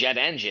selling jet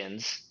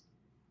engines,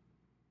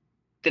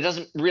 that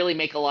doesn't really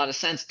make a lot of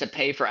sense to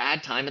pay for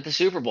ad time at the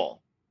Super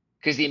Bowl,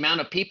 because the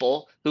amount of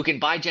people who can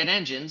buy jet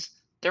engines,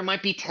 there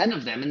might be 10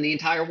 of them in the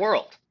entire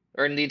world,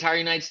 or in the entire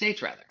United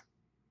States, rather.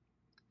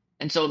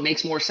 And so it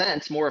makes more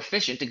sense, more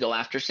efficient to go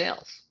after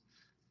sales.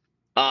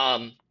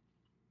 I'll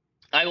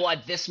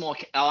add this small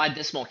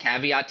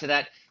caveat to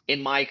that.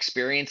 In my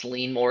experience,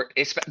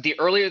 the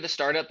earlier the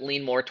startup,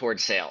 lean more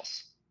towards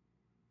sales,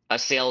 a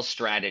sales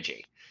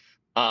strategy,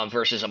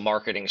 versus a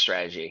marketing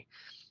strategy.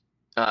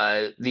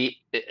 A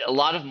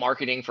lot of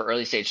marketing for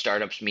early stage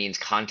startups means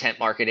content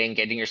marketing,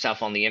 getting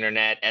yourself on the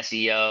internet,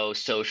 SEO,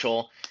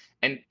 social.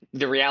 And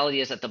the reality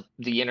is that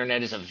the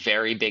internet is a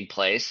very big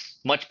place,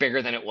 much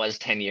bigger than it was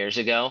 10 years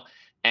ago,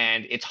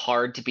 and it's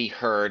hard to be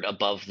heard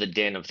above the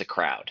din of the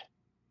crowd.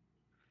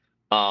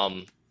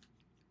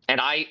 And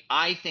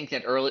I think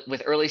that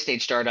with early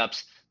stage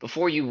startups,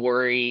 before you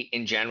worry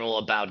in general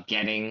about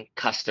getting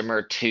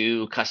customer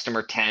 2,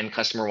 customer 10,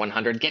 customer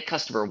 100, get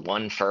customer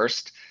 1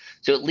 first.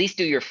 So at least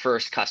do your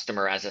first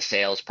customer as a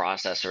sales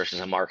process versus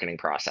a marketing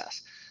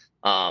process.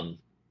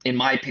 In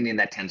my opinion,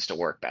 that tends to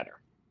work better.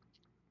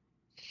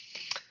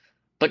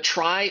 But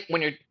try,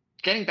 when you're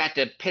getting back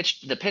to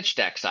the pitch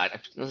deck side,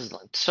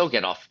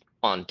 get off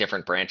on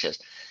different branches.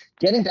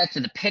 Getting back to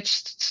the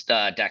pitch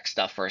deck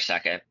stuff for a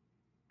second,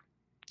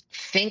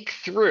 think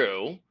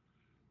through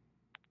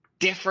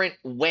different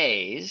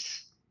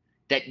ways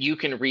that you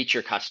can reach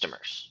your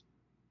customers.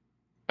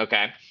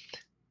 Okay.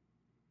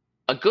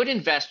 A good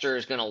investor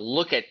is going to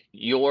look at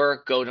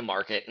your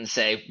go-to-market and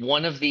say,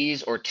 one of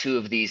these or 2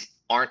 of these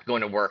aren't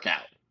going to work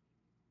out.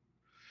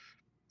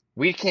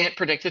 We can't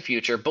predict the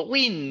future, but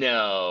we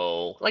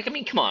know,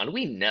 come on,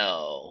 we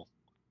know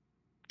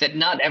that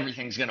not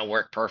everything's going to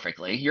work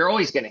perfectly. You're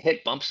always going to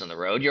hit bumps in the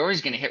road. You're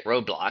always going to hit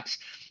roadblocks.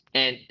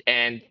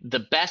 And the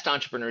best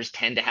entrepreneurs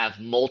tend to have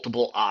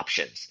multiple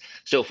options.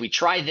 So if we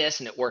try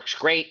this and it works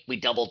great, we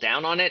double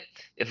down on it.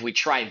 If we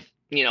try,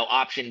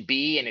 option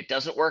B and it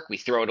doesn't work, we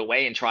throw it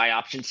away and try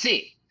option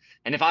C.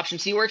 And if option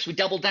C works, we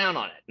double down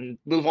on it and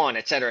move on,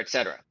 et cetera, et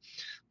cetera.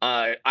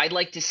 I'd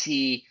like to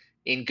see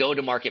in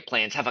go-to-market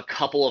plans have a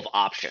couple of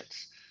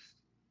options.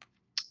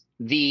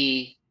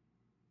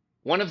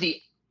 One of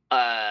the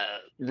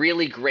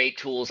really great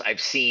tools I've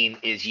seen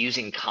is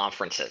using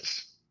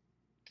conferences.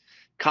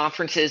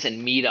 Conferences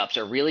and meetups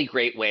are really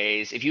great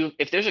ways.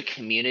 If there's a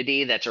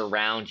community that's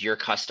around your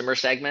customer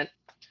segment,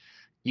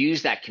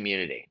 use that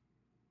community.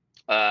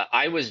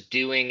 I was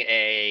doing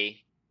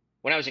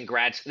when I was in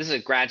this is a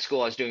grad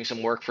school, I was doing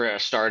some work for a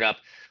startup.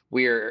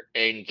 We're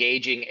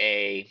engaging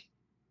a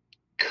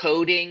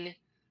coding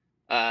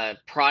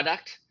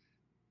product,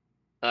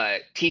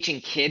 teaching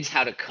kids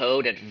how to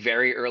code at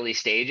very early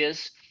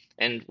stages.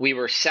 And we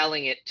were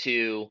selling it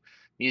to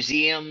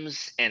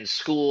museums and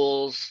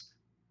schools.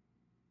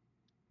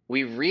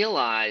 We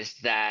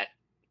realized that,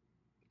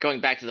 going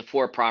back to the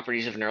 4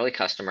 properties of an early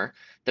customer,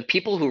 the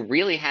people who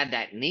really had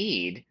that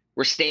need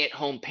were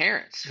stay-at-home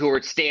parents, who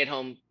were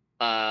stay-at-home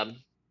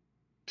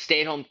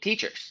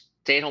teachers,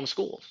 stay-at-home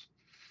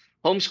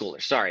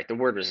homeschoolers. Sorry, the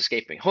word was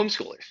escaping me.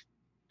 Homeschoolers.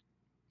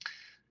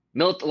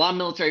 A lot of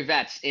military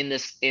vets in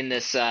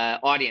this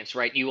audience,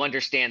 right? You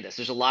understand this.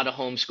 There's a lot of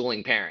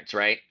homeschooling parents,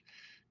 right?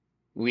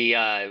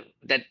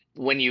 That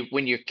when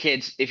your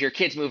kids, if your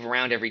kids move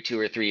around every 2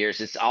 or 3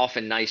 years, it's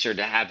often nicer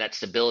to have that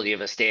stability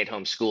of a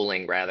stay-at-home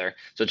schooling rather.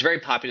 So it's very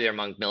popular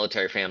among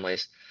military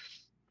families.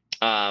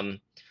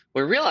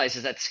 What we realized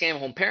is that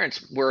stay-at-home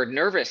parents were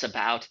nervous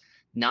about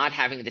not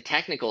having the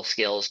technical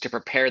skills to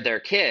prepare their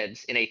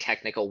kids in a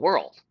technical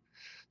world.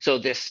 So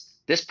this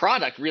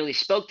product really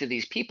spoke to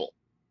these people.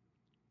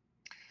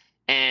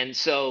 And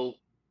so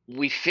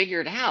we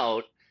figured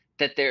out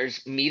that there's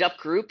meetup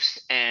groups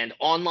and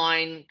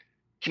online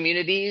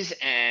communities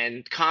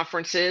and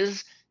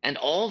conferences and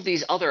all of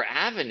these other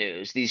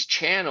avenues, these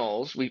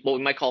channels, what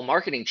we might call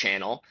marketing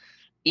channel,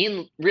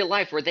 in real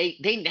life, where they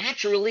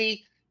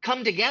naturally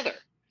come together.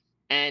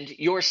 And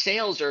your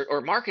sales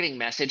or marketing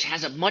message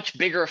has a much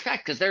bigger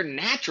effect because they're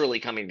naturally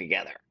coming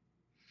together.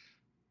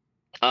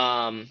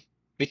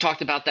 We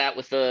talked about that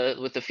with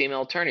the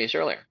female attorneys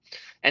earlier.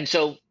 And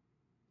so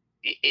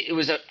it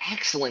was an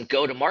excellent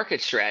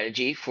go-to-market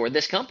strategy for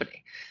this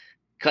company,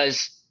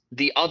 because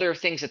the other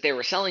things that they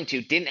were selling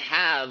to didn't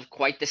have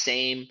quite the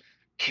same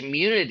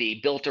community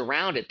built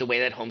around it the way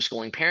that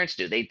homeschooling parents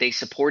do. They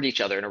support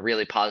each other in a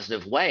really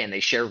positive way, and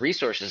they share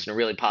resources in a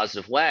really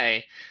positive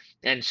way.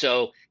 And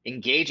so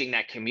engaging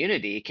that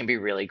community can be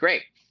really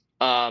great.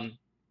 I've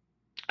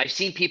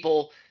seen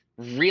people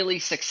really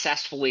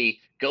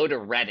successfully go to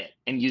Reddit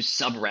and use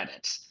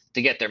subreddits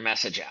to get their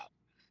message out.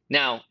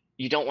 Now,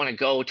 you don't want to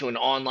go to an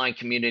online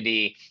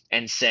community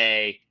and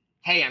say,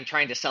 "Hey, I'm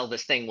trying to sell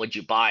this thing. Would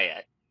you buy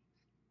it?"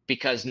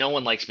 Because no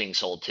one likes being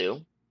sold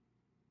to.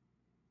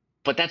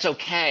 But that's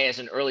okay as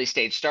an early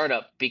stage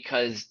startup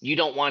because you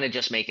don't want to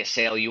just make a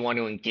sale. You want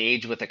to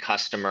engage with a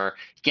customer,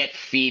 get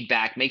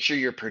feedback, make sure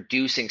you're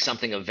producing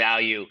something of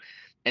value.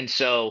 And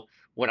so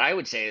what I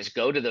would say is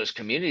go to those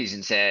communities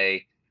and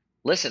say,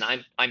 listen,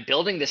 I'm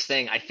building this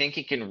thing. I think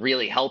it can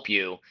really help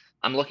you.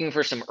 I'm looking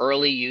for some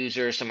early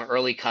users, some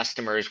early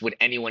customers. Would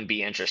anyone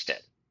be interested?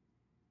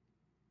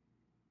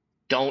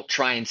 Don't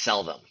try and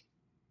sell them.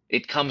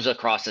 It comes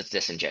across as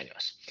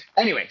disingenuous.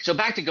 Anyway, so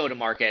back to go to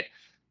market.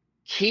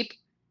 Keep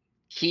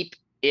keep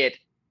it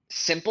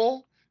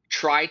simple.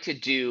 Try to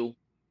do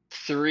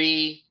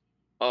three,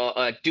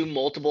 do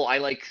multiple. I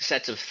like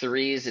sets of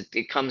threes.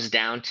 It comes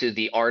down to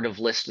the art of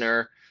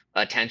listener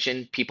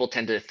attention. People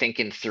tend to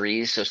think in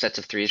threes, so sets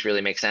of threes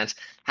really make sense.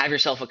 Have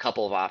yourself a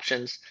couple of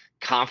options: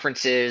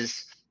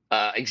 conferences,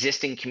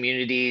 existing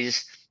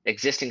communities,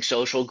 existing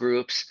social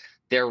groups.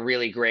 They're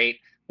really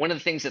great. One of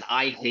the things that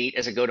I hate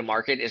as a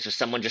go-to-market is if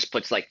someone just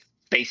puts like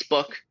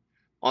Facebook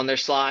on their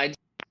slides.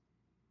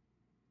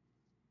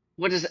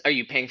 Are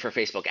you paying for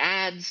Facebook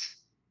ads?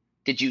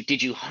 Did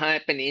you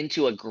happen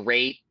into a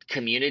great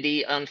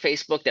community on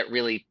Facebook that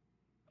really,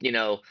 you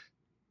know,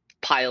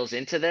 piles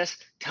into this?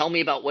 Tell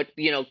me about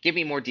give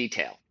me more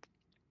detail.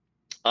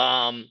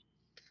 Um,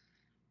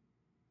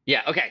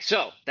 yeah, okay,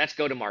 so that's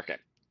go to market.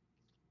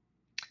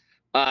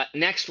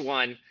 Next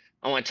one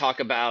I want to talk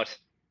about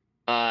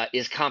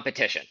is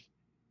competition.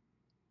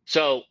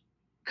 So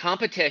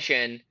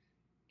competition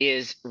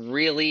is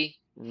really,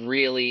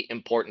 really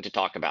important to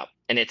talk about,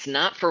 and it's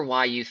not for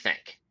why you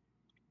think.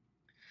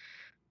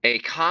 A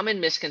common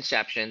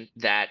misconception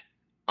that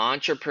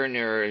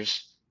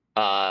entrepreneurs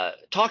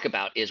talk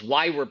about is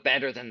why we're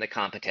better than the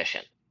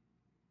competition.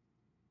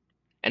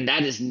 And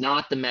that is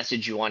not the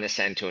message you want to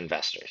send to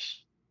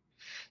investors.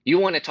 You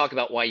want to talk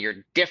about why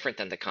you're different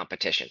than the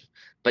competition,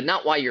 but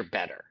not why you're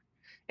better.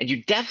 And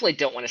you definitely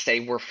don't want to say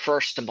we're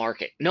first to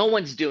market. No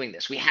one's doing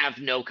this. We have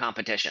no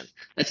competition.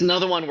 That's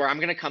another one where I'm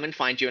going to come and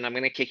find you and I'm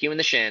going to kick you in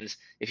the shins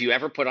if you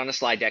ever put on a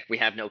slide deck, we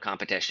have no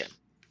competition.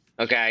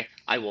 Okay?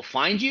 I will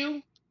find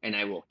you and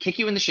I will kick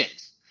you in the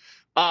shins.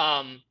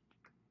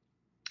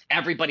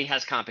 Everybody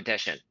has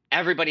competition.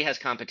 Everybody has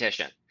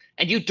competition.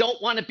 And you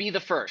don't want to be the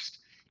first.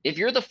 If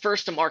you're the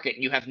first to market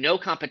and you have no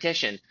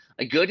competition,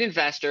 a good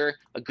investor,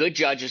 a good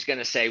judge is going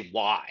to say,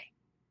 why?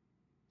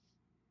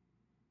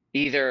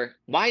 Either,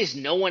 why is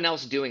no one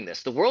else doing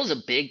this? The world's a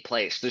big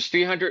place. There's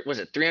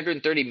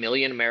 330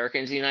 million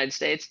Americans in the United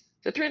States?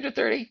 Is it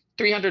 330?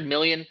 300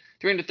 million?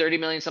 330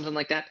 million, something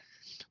like that?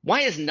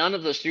 Why has none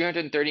of those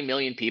 330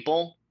 million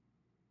people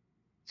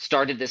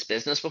started this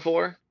business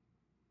before?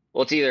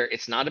 Well, it's either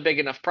it's not a big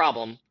enough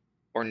problem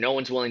or no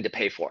one's willing to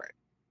pay for it.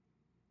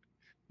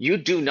 You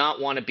do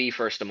not want to be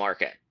first to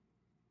market.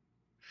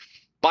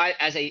 But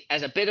as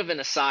a bit of an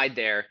aside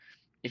there,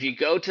 if you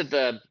go to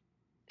the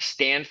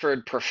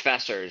Stanford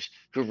professors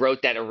who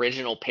wrote that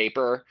original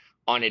paper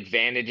on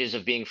advantages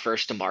of being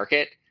first to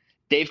market,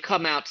 they've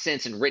come out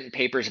since and written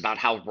papers about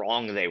how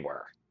wrong they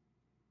were.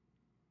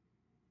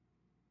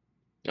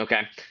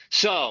 Okay,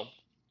 so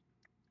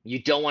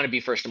you don't want to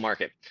be first to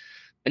market.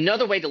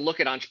 Another way to look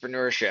at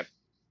entrepreneurship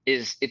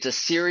is it's a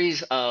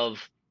series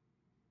of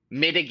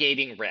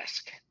mitigating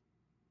risk.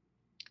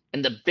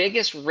 And the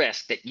biggest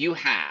risk that you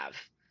have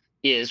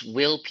is,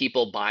 will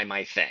people buy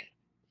my thing?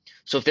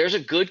 So if there's a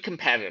good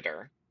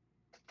competitor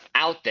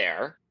out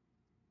there,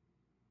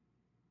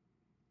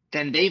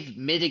 then they've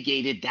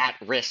mitigated that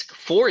risk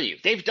for you.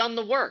 They've done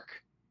the work.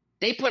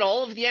 They put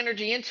all of the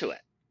energy into it.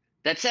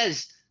 That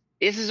says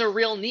this is a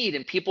real need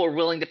and people are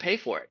willing to pay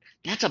for it.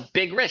 That's a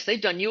big risk.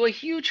 They've done you a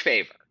huge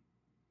favor.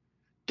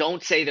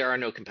 Don't say there are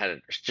no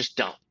competitors. Just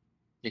don't.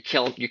 You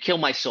kill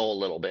my soul a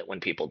little bit when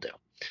people do.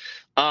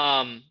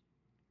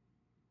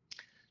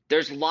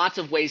 There's lots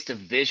of ways to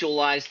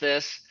visualize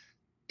this.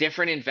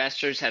 Different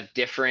investors have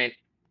different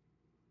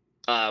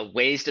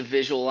ways to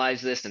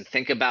visualize this and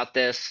think about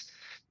this.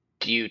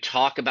 Do you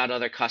talk about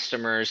other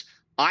customers?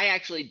 I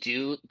actually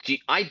do.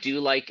 I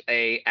do like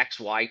a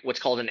XY, what's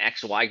called an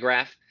XY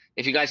graph.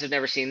 If you guys have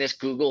never seen this,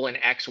 Google an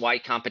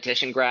XY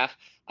competition graph.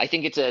 I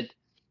think it's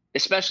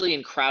especially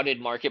in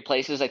crowded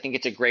marketplaces, I think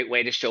it's a great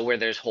way to show where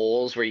there's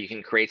holes where you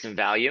can create some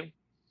value.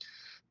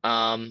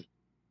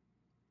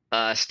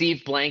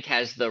 Steve Blank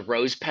has the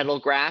rose petal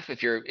graph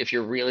if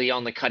you're really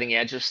on the cutting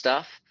edge of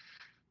stuff.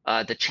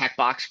 The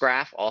checkbox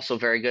graph, also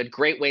very good.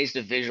 Great ways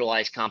to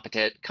visualize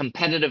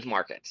competitive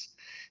markets.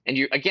 And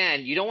you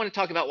don't want to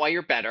talk about why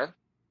you're better.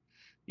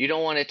 You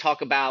don't want to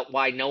talk about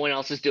why no one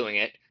else is doing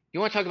it. You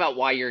want to talk about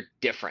why you're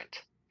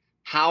different.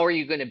 How are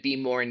you going to be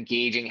more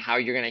engaging? How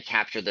you're going to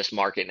capture this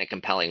market in a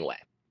compelling way?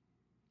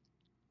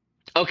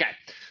 Okay,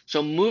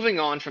 so moving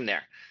on from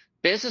there.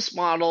 Business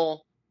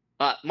model,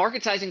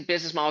 market sizing,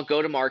 business model,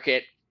 go to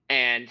market,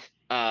 and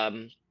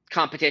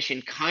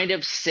competition kind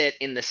of sit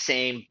in the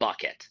same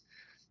bucket.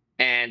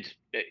 And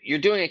you're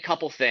doing a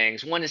couple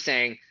things. One is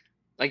saying,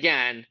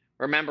 again,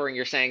 remembering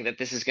you're saying that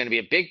this is going to be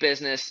a big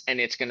business and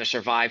it's going to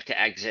survive to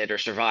exit or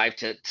survive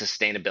to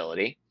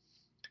sustainability.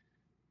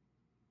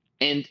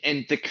 And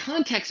the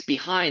context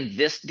behind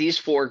these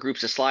four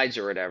groups of slides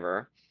or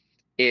whatever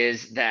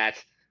is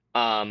that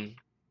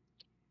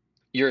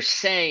you're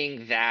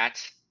saying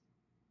that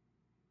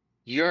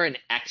you're an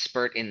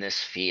expert in this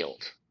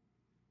field.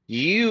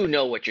 You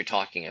know what you're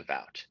talking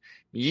about.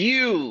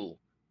 You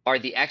are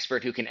the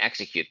expert who can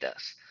execute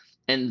this.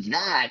 And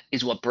that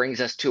is what brings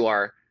us to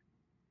our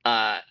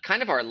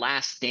kind of our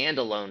last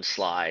standalone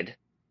slide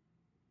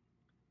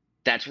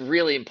that's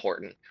really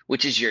important,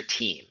 which is your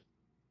team.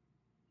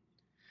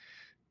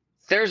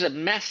 There's a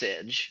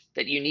message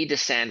that you need to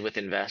send with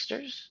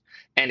investors,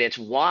 and it's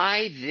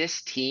why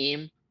this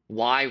team,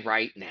 why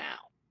right now?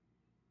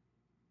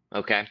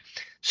 Okay.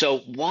 So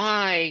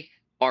why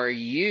are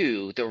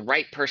you the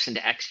right person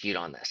to execute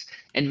on this?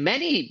 And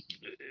many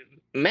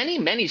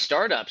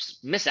startups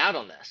miss out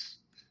on this.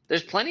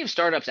 There's plenty of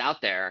startups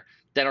out there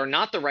that are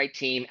not the right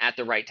team at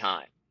the right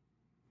time.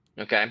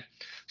 Okay.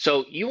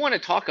 So you want to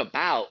talk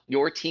about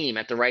your team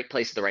at the right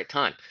place at the right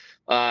time.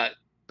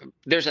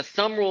 There's a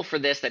thumb rule for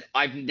this that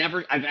I don't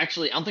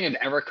think I've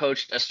ever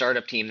coached a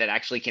startup team that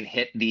actually can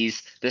hit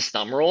this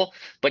thumb rule.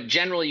 But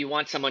generally, you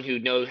want someone who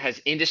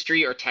has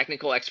industry or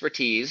technical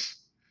expertise.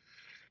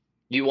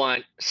 You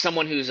want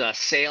someone who's a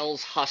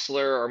sales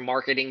hustler or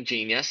marketing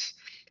genius,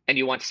 and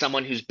you want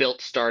someone who's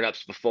built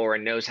startups before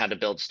and knows how to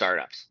build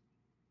startups.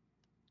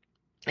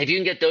 If you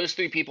can get those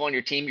three people on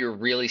your team, you're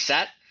really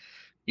set.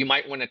 You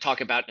might want to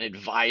talk about an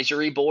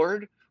advisory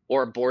board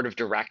or a board of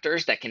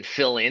directors that can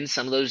fill in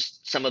some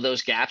of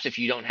those gaps if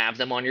you don't have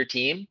them on your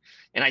team.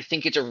 And I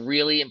think it's a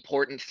really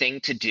important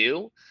thing to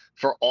do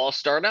for all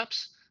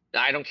startups.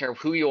 I don't care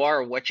who you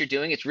are or what you're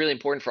doing. It's really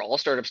important for all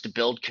startups to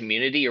build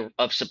community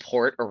of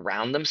support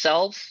around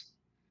themselves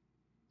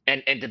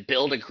and to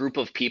build a group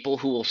of people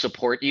who will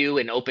support you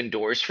and open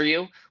doors for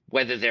you,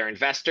 whether they're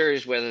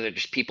investors, whether they're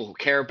just people who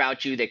care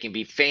about you. They can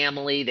be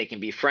family, they can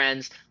be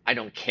friends. I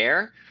don't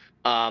care.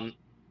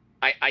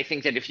 I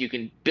think that if you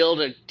can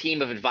build a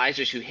team of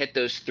advisors who hit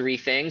those three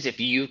things, if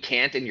you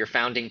can't in your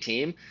founding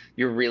team,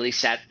 you're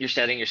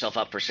setting yourself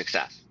up for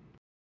success.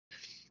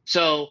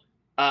 So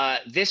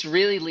this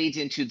really leads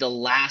into the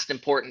last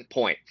important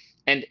point.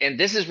 And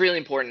this is really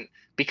important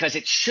because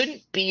it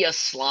shouldn't be a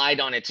slide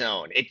on its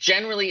own. It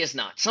generally is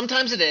not.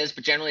 Sometimes it is,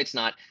 but generally it's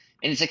not.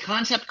 And it's a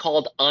concept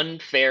called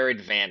unfair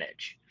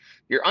advantage.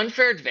 Your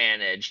unfair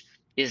advantage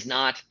is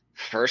not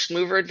first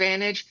mover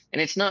advantage,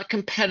 and it's not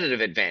competitive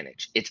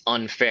advantage. It's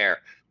unfair.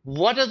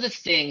 What are the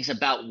things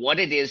about what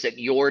it is that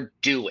you're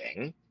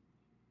doing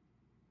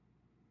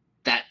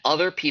that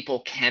other people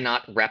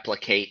cannot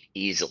replicate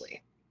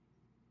easily?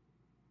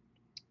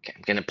 Okay,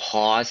 I'm going to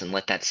pause and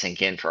let that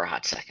sink in for a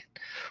hot second.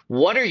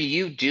 What are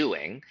you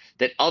doing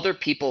that other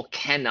people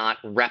cannot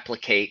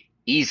replicate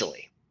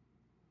easily?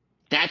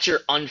 That's your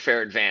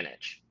unfair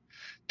advantage.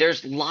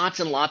 There's lots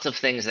and lots of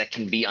things that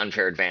can be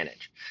unfair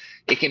advantage.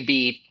 It can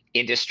be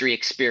industry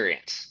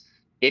experience.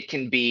 It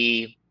can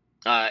be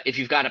if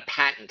you've got a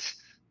patent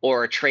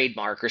or a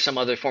trademark or some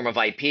other form of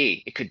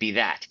IP, it could be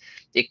that.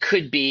 It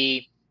could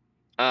be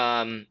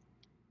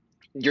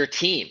your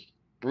team,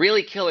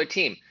 really killer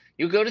team.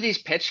 You go to these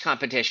pitch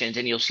competitions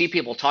and you'll see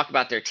people talk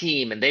about their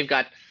team and they've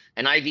got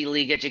an Ivy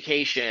League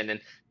education.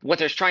 And what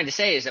they're trying to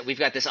say is that we've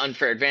got this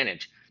unfair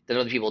advantage that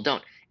other people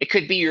don't. It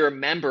could be you're a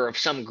member of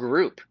some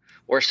group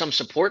or some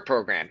support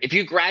program. If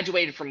you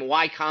graduated from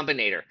Y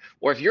Combinator,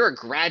 or if you're a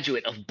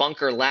graduate of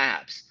Bunker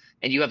Labs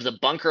and you have the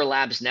Bunker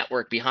Labs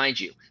network behind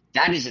you,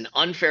 that is an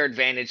unfair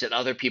advantage that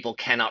other people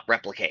cannot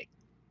replicate.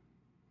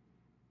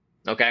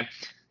 Okay?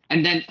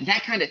 And then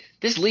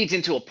this leads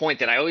into a point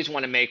that I always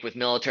want to make with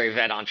military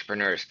vet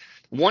entrepreneurs.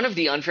 One of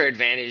the unfair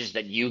advantages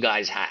that you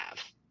guys have,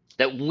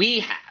 that we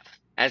have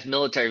as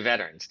military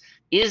veterans,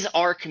 is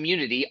our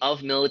community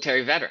of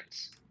military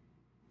veterans.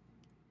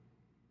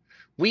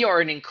 We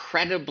are an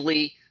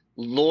incredibly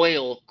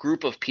loyal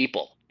group of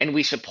people, and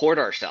we support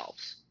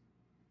ourselves.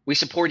 We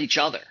support each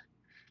other.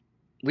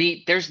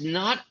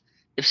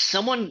 If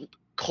someone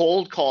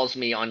cold calls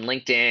me on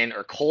LinkedIn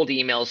or cold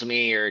emails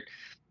me or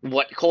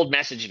cold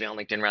messages me on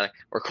LinkedIn rather,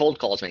 or cold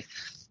calls me,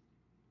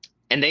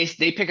 and they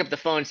pick up the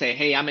phone and say,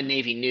 hey, I'm a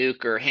Navy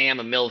nuke, or hey,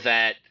 I'm a mil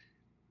vet.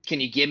 Can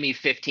you give me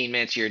 15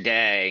 minutes of your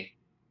day?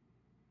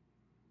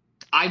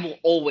 I will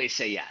always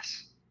say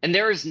yes. And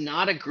there is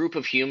not a group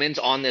of humans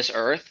on this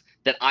earth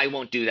that I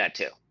won't do that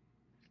to.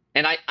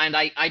 And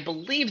I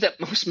believe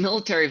that most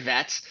military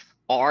vets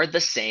are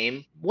the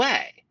same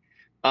way.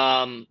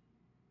 And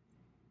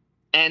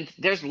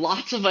there's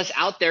lots of us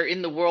out there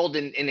in the world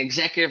in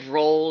executive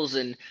roles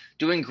and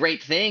doing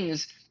great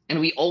things, and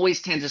we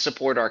always tend to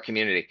support our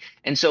community.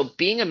 And so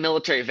being a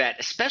military vet,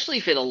 especially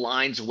if it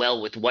aligns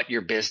well with what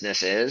your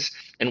business is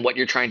and what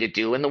you're trying to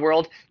do in the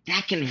world,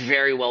 that can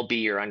very well be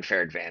your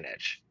unfair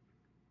advantage.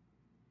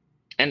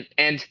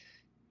 And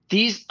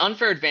these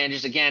unfair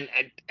advantages, again,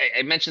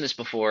 I mentioned this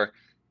before,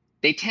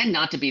 they tend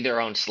not to be their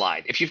own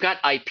slide. If you've got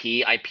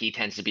IP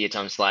tends to be its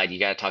own slide. You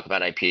got to talk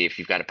about IP if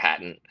you've got a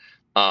patent.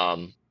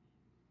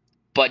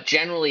 But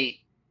generally,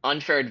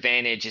 unfair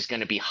advantage is going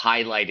to be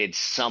highlighted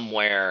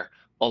somewhere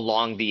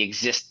along the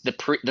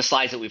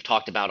slides that we've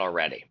talked about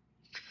already.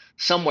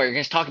 Somewhere you're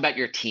going to talk about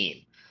your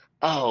team.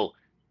 Oh,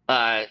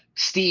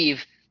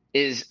 Steve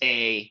is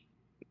a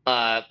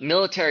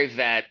military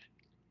vet,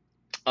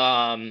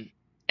 um,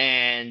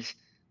 and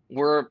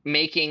we're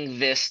making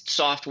this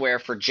software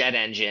for jet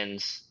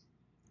engines.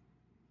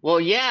 Well,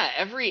 yeah,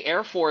 every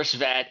Air Force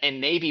vet and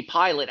Navy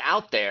pilot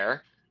out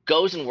there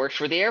goes and works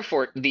for the Air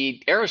Force,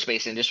 the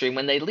aerospace industry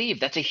when they leave.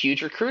 That's a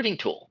huge recruiting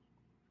tool.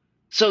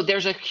 So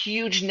there's a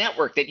huge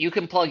network that you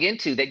can plug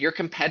into that your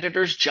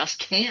competitors just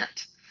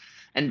can't.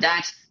 And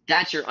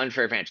that's your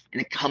unfair advantage.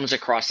 And it comes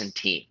across in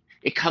team.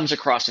 It comes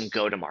across in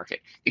go to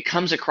market. It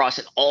comes across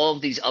in all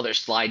of these other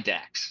slide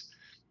decks.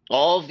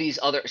 All these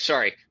other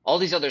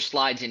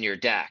slides in your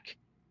deck.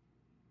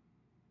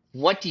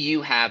 What do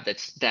you have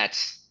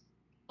that's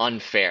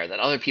unfair that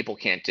other people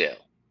can't do?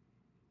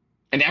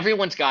 And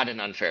everyone's got an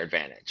unfair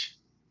advantage.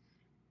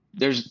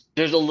 There's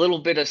a little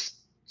bit of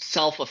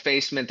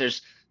self-effacement,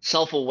 there's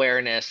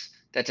self-awareness.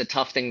 That's a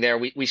tough thing there.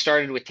 We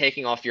started with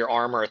taking off your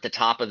armor at the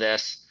top of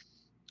this,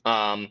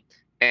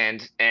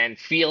 and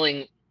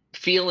feeling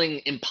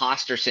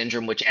imposter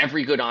syndrome, which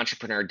every good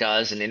entrepreneur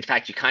does, and in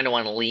fact you kind of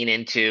want to lean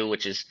into,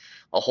 which is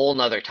a whole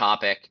nother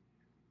topic.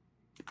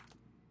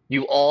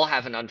 You all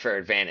have an unfair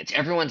advantage.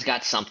 Everyone's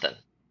got something.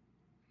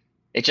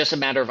 It's just a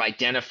matter of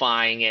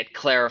identifying it,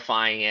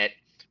 clarifying it,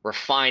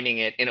 refining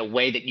it in a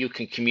way that you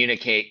can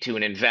communicate to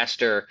an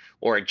investor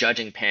or a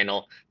judging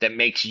panel that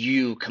makes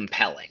you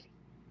compelling.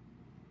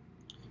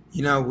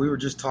 You know, we were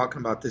just talking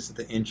about this at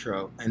the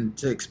intro, and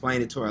to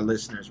explain it to our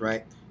listeners,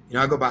 right? You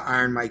know, I go by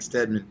Iron Mike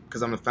Stedman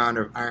because I'm the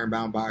founder of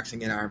Ironbound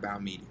Boxing and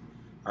Ironbound Media.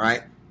 All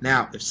right.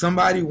 Now, if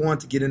somebody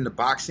wants to get into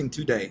boxing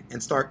today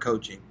and start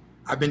coaching,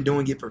 I've been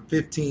doing it for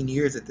 15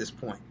 years at this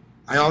point.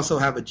 I also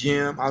have a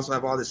gym. I also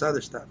have all this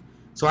other stuff.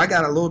 So I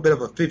got a little bit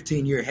of a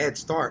 15-year head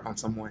start on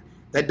someone.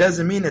 That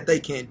doesn't mean that they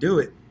can't do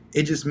it.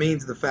 It just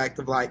means the fact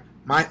of like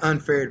my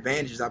unfair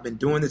advantages. I've been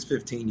doing this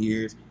 15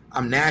 years.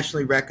 I'm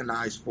nationally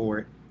recognized for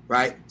it,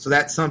 right? So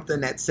that's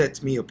something that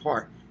sets me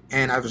apart.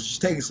 And I was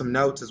just taking some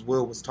notes as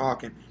Will was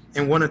talking.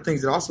 And one of the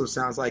things it also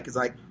sounds like is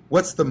like,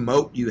 what's the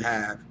moat you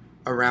have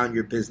around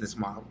your business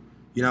model?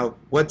 You know,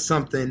 what's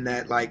something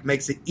that like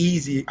makes it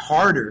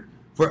harder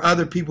for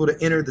other people to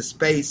enter the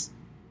space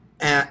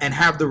and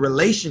have the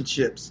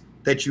relationships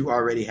that you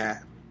already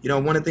have. You know,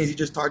 one of the things you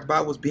just talked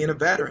about was being a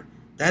veteran.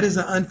 That is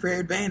an unfair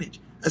advantage,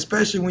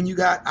 especially when you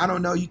got, I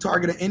don't know, you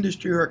target an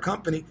industry or a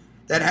company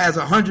that has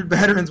 100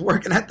 veterans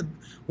working at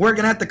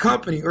the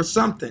company or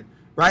something,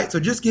 right? So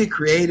just get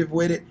creative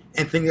with it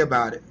and think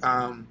about it,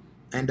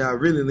 and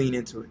really lean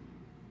into it.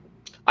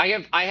 I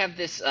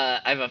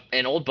have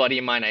an old buddy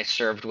of mine I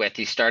served with.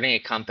 He's starting a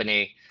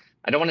company.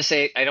 I don't want to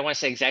say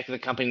exactly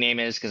what the company name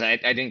is because I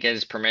didn't get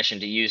his permission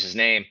to use his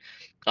name.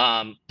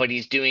 But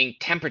he's doing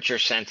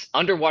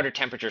underwater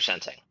temperature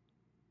sensing.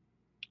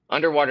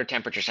 Underwater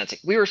temperature sensing.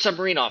 We were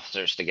submarine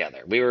officers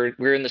together. We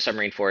were in the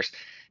submarine force.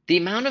 The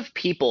amount of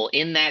people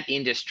in that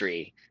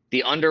industry,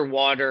 the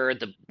underwater,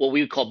 what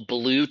we would call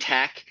blue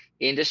tech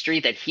industry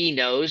that he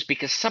knows,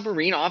 because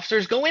submarine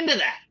officers go into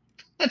that.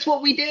 That's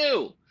what we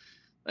do,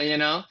 you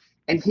know?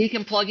 And he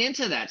can plug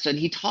into that. So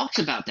he talks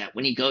about that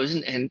when he goes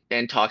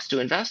and talks to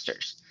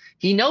investors.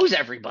 He knows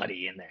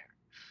everybody in there.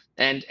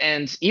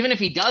 And even if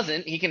he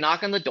doesn't, he can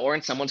knock on the door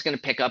and someone's going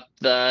to pick up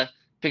the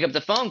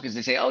phone because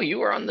they say, "Oh, you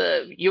were on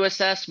the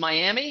USS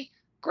Miami?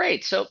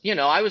 Great. So, you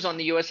know, I was on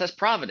the USS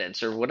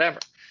Providence or whatever."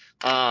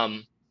 Your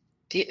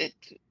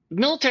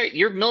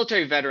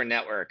military veteran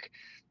network,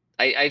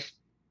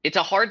 it's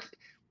a hard.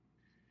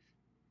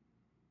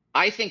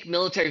 I think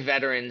military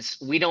veterans,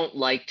 we don't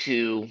like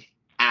to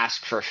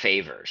ask for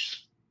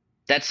favors.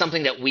 That's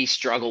something that we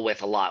struggle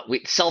with a lot.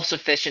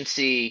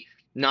 Self-sufficiency,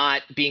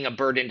 not being a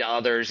burden to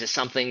others, is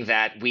something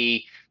that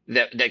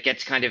that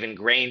gets kind of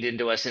ingrained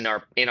into us in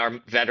our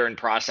veteran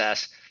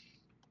process.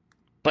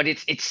 But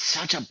it's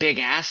such a big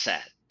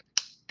asset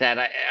that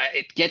I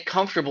get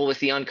comfortable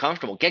with the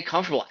uncomfortable. Get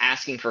comfortable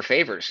asking for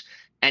favors,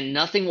 and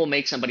nothing will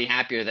make somebody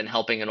happier than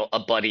helping a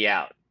buddy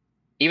out,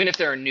 even if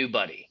they're a new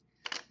buddy.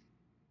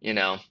 You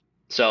know,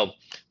 so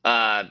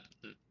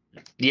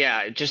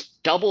yeah,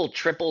 just double,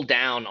 triple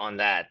down on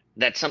that.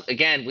 That's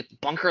again with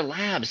Bunker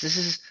Labs.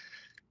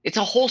 It's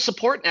a whole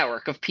support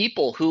network of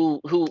people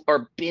who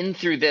are been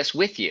through this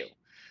with you,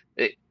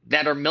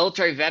 that are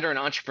military veteran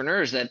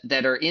entrepreneurs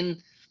that are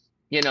in,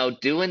 you know,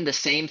 doing the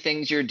same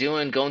things you're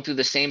doing, going through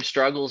the same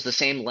struggles, the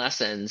same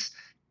lessons.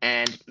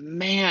 And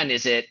man,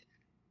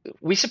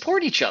 we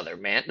support each other,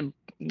 man.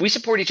 We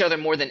support each other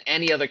more than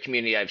any other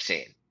community I've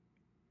seen.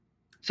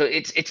 So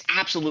it's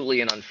absolutely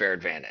an unfair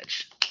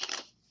advantage.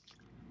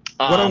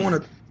 What I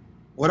want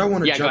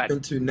to jump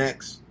into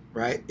next,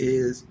 right,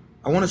 is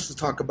I want us to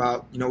talk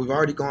about, you know, we've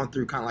already gone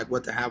through kind of like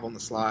what to have on the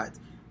slides.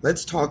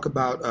 Let's talk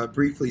about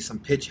briefly some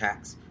pitch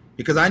hacks,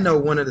 because I know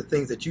one of the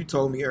things that you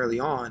told me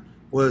early on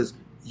was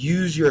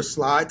use your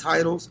slide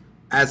titles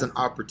as an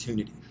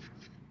opportunity.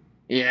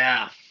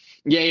 Yeah.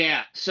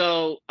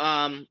 So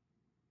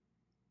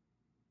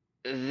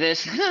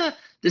this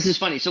is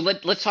funny. So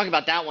let's talk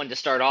about that one to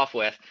start off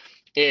with.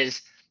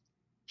 Is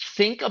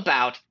think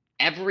about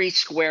every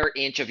square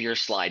inch of your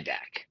slide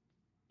deck.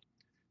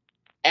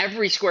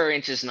 every square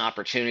inch is an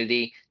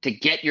opportunity to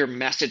get your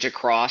message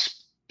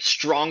across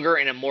stronger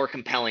in a more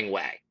compelling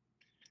way.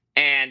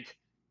 And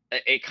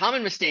a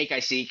common mistake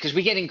I see, because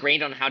we get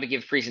ingrained on how to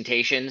give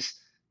presentations,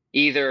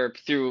 either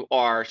through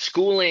our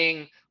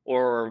schooling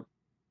or,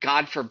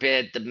 God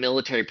forbid, the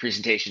military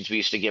presentations we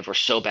used to give were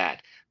so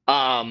bad.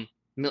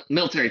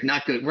 Military,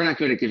 not good. We're not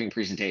good at giving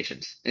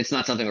presentations. It's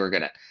not something we're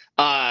good at.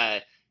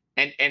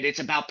 And it's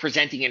about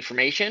presenting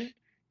information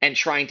and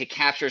trying to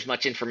capture as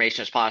much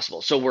information as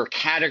possible. So we're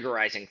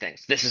categorizing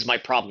things. This is my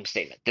problem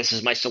statement. This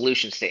is my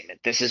solution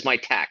statement. This is my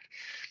tech.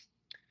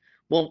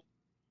 Well,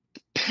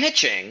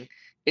 pitching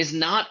is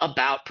not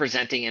about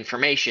presenting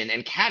information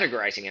and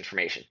categorizing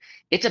information.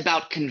 It's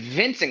about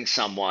convincing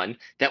someone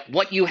that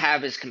what you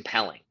have is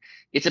compelling.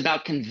 It's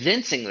about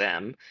convincing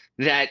them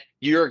that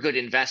you're a good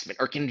investment,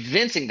 or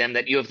convincing them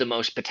that you have the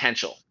most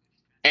potential.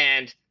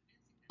 And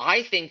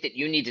I think that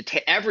you need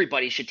to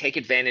everybody should take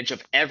advantage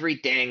of every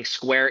dang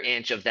square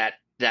inch of that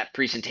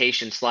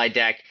presentation slide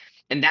deck.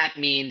 And that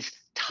means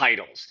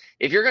titles.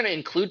 If you're going to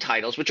include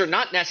titles, which are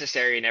not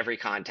necessary in every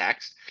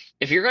context,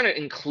 if you're going to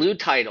include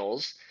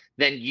titles,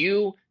 then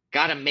you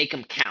got to make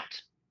them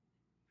count.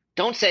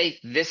 Don't say,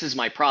 this is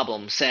my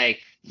problem. Say,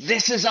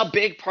 this is a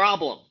big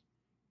problem.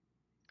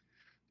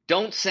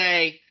 Don't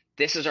say,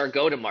 this is our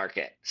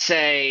go-to-market.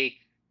 Say,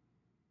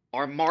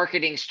 our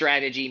marketing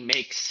strategy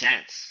makes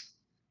sense.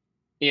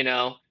 You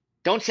know,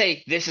 don't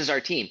say, this is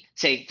our team.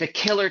 Say, the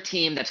killer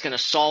team that's going to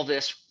solve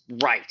this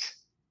right.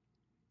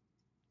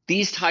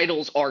 These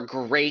titles are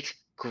great,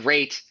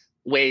 great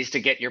ways to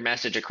get your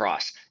message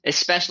across,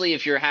 especially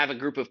if you have a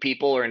group of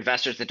people or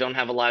investors that don't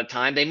have a lot of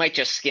time. They might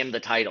just skim the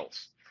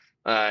titles,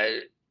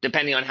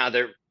 depending on how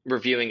they're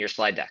reviewing your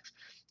slide decks.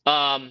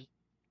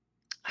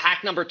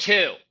 Hack number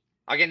 2,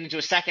 I'll get into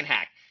a second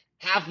hack.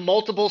 Have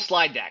multiple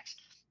slide decks.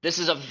 This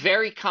is a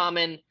very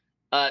common,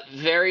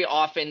 very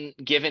often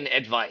given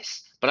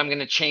advice, but I'm going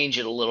to change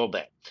it a little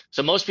bit.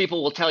 So most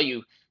people will tell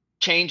you,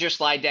 change your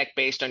slide deck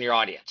based on your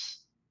audience.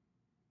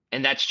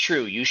 And that's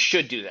true. You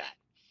should do that.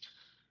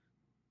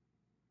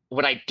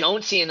 What I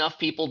don't see enough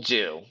people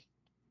do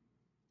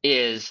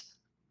is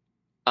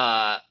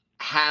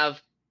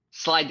have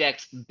slide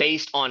decks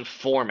based on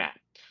format.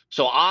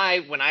 So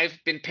when I've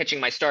been pitching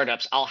my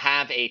startups, I'll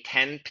have a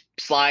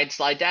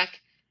 10-slide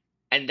deck,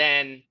 and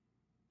then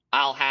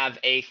I'll have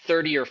a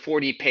 30 or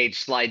 40-page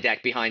slide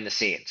deck behind the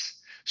scenes.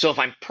 So if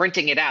I'm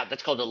printing it out,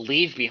 that's called a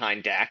leave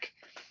behind deck.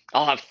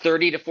 I'll have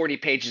 30 to 40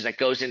 pages that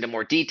goes into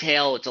more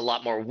detail. It's a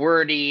lot more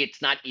wordy.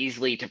 It's not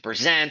easily to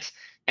present.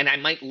 And I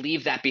might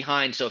leave that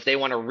behind, so if they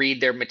want to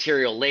read their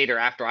material later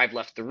after I've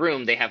left the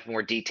room, they have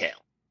more detail.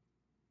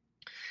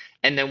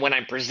 And then when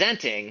I'm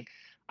presenting,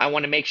 I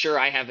want to make sure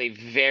I have a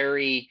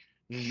very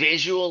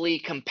visually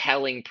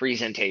compelling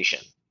presentation.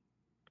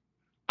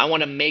 I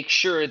want to make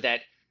sure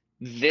that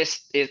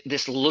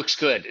this looks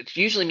good. It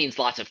usually means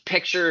lots of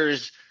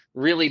pictures,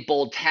 really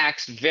bold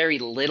text, very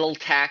little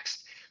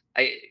text.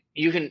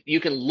 You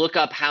can look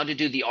up how to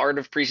do the art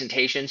of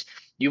presentations.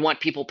 You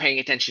want people paying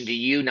attention to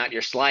you, not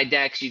your slide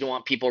decks. You don't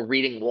want people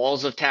reading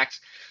walls of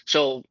text.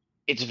 So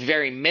it's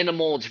very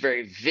minimal. It's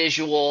very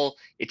visual.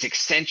 It's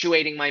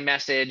accentuating my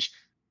message,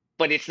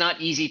 but it's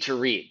not easy to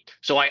read.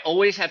 So I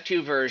always have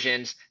 2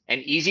 versions: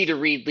 an easy to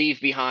read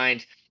leave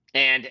behind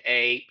and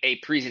a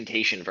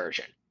presentation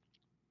version.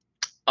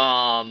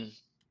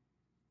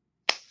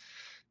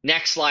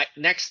 Next slide.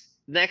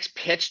 Next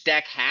pitch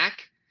deck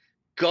hack.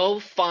 Go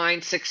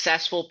find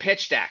successful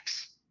pitch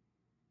decks,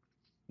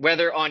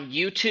 whether on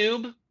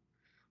YouTube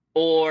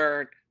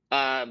or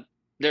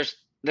there's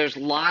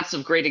lots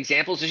of great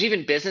examples. There's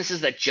even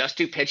businesses that just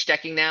do pitch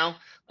decking now.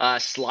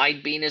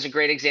 SlideBean is a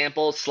great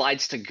example.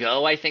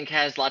 Slides2Go, I think,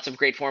 has lots of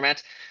great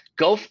formats.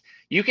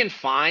 You can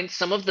find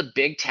some of the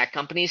big tech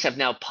companies have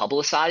now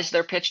publicized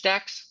their pitch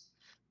decks.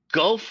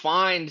 Go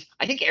find,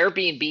 I think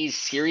Airbnb's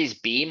Series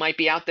B might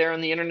be out there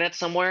on the internet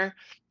somewhere.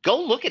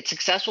 Go look at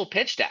successful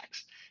pitch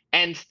decks.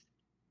 And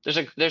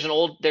there's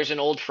an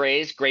old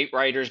phrase, great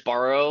writers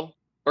borrow,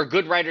 or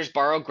good writers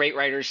borrow, great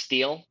writers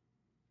steal.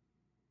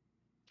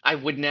 I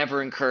would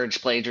never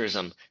encourage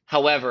plagiarism.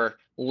 However,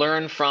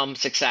 learn from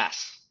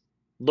success.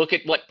 Look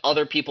at what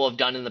other people have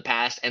done in the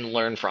past and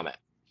learn from it.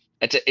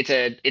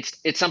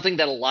 It's something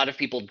that a lot of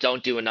people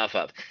don't do enough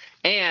of.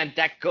 And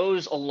that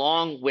goes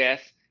along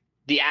with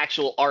the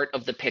actual art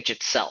of the pitch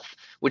itself,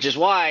 which is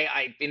why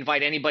I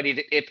invite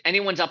anybody if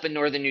anyone's up in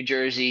northern New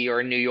Jersey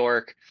or in New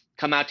York,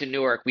 come out to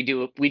Newark. We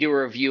do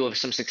a review of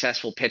some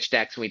successful pitch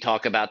decks, and we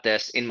talk about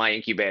this in my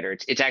incubator.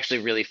 It's actually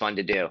really fun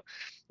to do.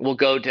 We'll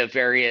go to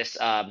various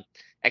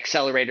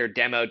accelerator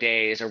demo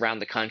days around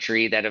the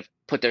country that have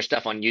put their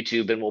stuff on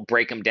YouTube, and we'll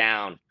break them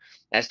down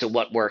as to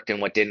what worked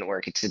and what didn't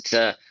work. It's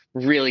a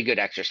really good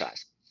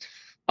exercise.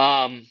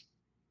 I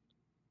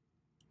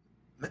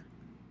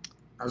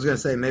was going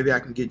to say, maybe I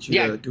can get you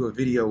to do a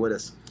video with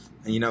us,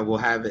 and we'll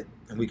have it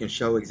and we can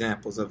show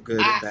examples of good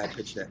and bad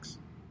pitch decks.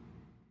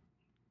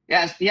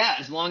 Yeah,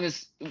 as long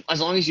as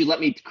you let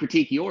me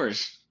critique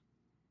yours.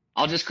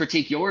 I'll just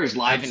critique yours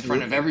live Absolutely. In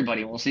front of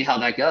everybody. We'll see how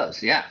that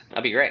goes. Yeah,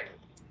 that'd be great.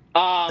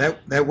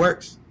 That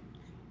works.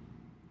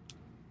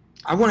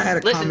 I want to add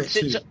a Listen, comment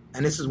too,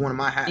 and this is one of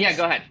my hacks. Yeah,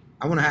 go ahead.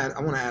 I want to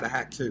add a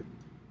hack too.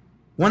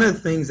 One of the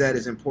things that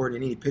is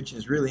important in any pitching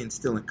is really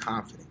instilling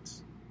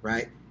confidence,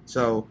 right?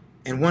 So,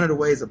 and one of the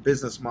ways a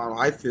business model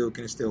I feel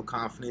can instill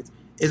confidence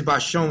is by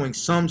showing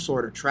some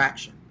sort of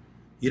traction.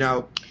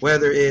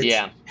 Whether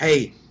it's,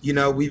 hey,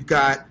 we've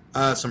got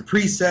some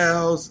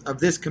pre-sales of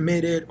this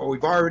committed, or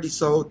we've already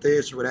sold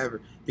this or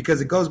whatever,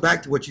 because it goes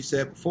back to what you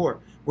said before.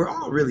 We're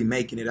all really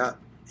making it up.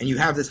 And you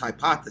have this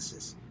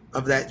hypothesis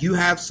of that you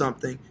have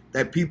something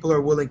that people are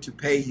willing to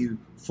pay you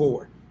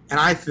for. And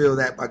I feel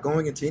that by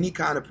going into any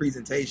kind of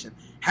presentation,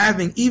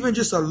 having even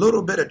just a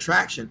little bit of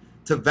traction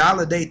to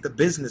validate the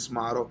business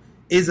model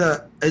is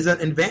an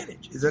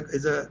advantage.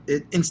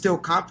 It instills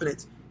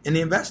confidence in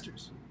the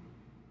investors.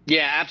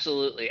 Yeah,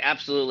 absolutely.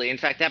 Absolutely. In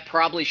fact, that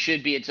probably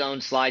should be its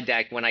own slide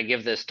deck when I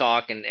give this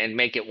talk and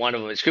make it one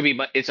of them. It could be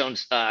its own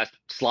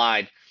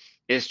slide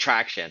is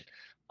traction.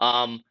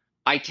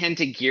 I tend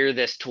to gear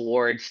this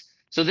towards,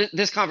 so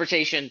this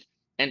conversation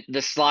and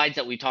the slides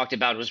that we talked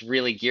about was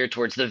really geared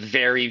towards the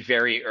very,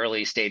 very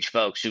early stage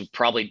folks who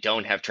probably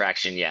don't have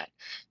traction yet.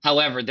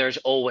 However, there's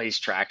always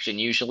traction.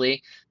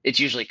 It's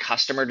usually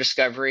customer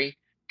discovery.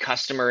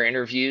 Customer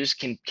interviews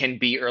can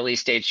be early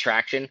stage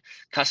traction.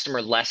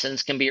 Customer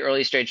lessons can be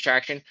early stage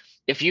traction.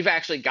 If you've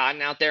actually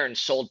gotten out there and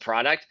sold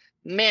product,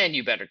 man,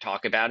 you better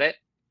talk about it.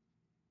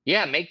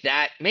 Yeah, make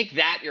that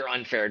your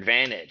unfair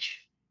advantage.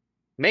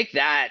 Make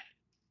that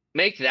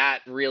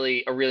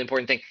really a really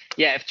important thing.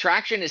 Yeah, if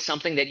traction is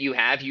something that you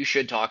have, you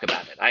should talk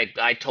about it.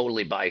 I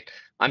totally buy.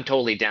 I'm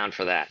totally down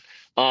for that.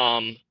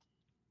 And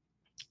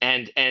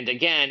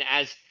again,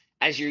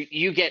 as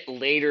you get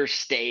later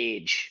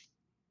stage,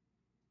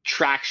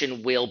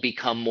 traction will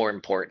become more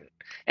important,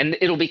 and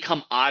it'll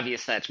become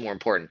obvious that's more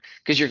important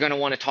because you're going to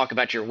want to talk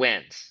about your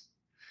wins.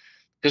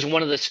 Because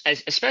one of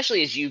the,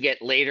 especially as you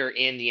get later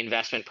in the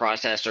investment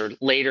process or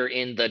later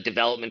in the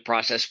development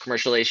process,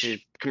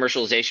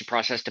 commercialization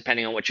process,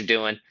 depending on what you're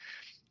doing,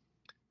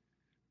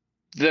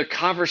 the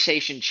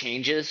conversation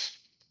changes.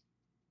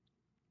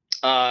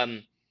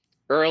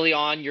 Early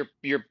on,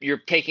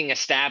 you're taking a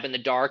stab in the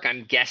dark.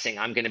 I'm guessing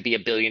I'm going to be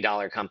 $1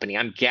 billion company.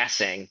 I'm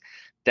guessing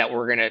that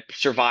we're going to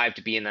survive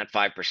to be in that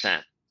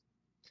 5%.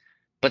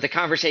 But the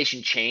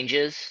conversation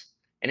changes,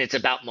 and it's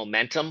about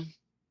momentum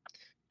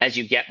as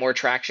you get more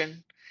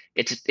traction.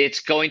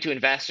 It's going to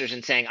investors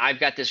and saying, I've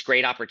got this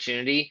great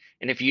opportunity,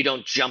 and if you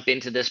don't jump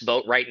into this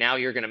boat right now,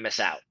 you're going to miss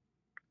out.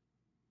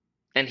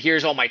 And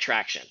here's all my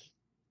traction.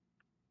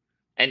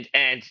 And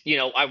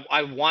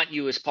I want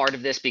you as part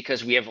of this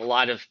because we have a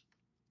lot of,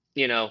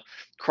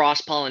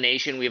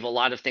 cross-pollination. We have a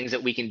lot of things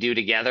that we can do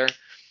together.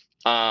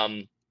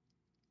 And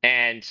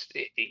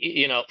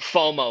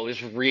FOMO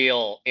is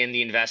real in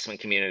the investment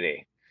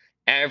community.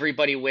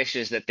 Everybody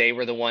wishes that they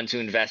were the ones who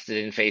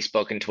invested in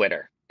Facebook and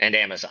Twitter and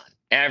Amazon.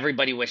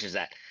 Everybody wishes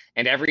that.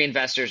 And every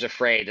investor is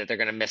afraid that they're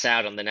going to miss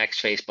out on the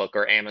next Facebook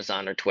or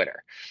Amazon or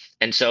Twitter.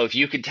 And so if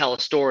you could tell a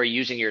story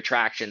using your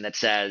traction that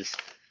says,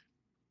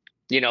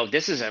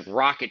 this is a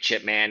rocket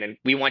ship, man, and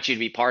we want you to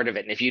be part of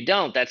it. And if you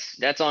don't,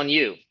 that's on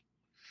you.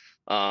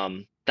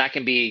 That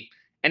can be,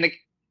 and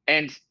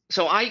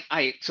so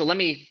so let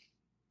me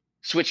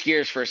switch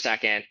gears for a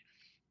second.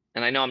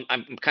 And I know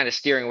I'm kind of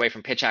steering away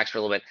from pitch hacks for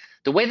a little bit.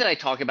 The way that I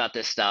talk about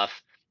this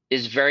stuff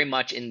is very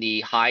much in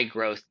the high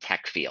growth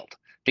tech field,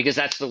 because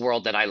that's the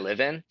world that I live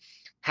in.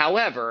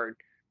 However,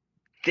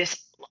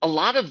 a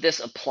lot of this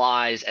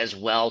applies as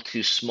well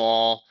to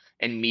small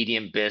and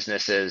medium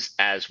businesses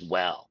as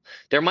well.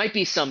 There might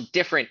be some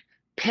different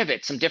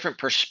pivots, some different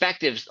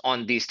perspectives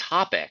on these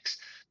topics,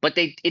 but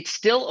it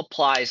still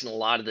applies in a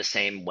lot of the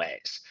same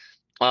ways.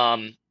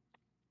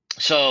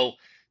 So,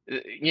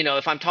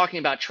 if I'm talking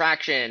about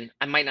traction,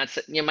 I might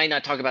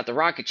not talk about the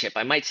rocket ship.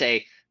 I might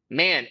say,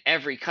 man,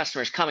 every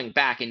customer is coming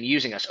back and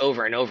using us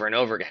over and over and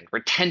over again.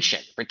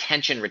 Retention.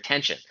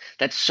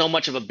 That's so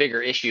much of a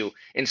bigger issue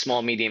in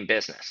small, medium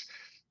business.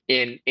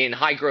 In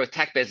high growth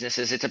tech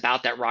businesses, it's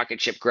about that rocket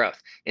ship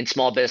growth. In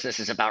small business,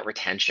 it's about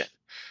retention.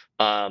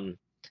 And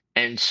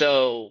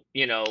so,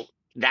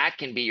 that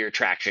can be your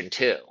traction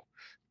too.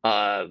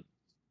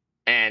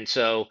 And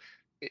so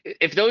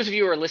if those of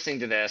you who are listening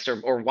to this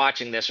or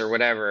watching this or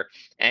whatever,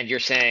 and you're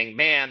saying,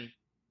 man,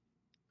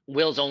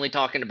 Will's only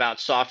talking about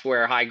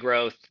software, high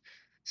growth,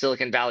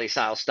 Silicon Valley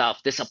style stuff,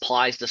 this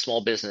applies to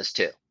small business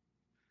too.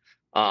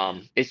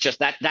 It's just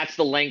that's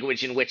the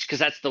language in which, because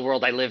that's the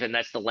world I live in,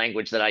 that's the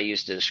language that I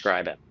use to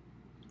describe it.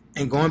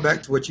 And going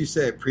back to what you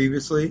said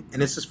previously,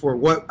 and this is for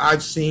what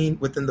I've seen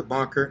within the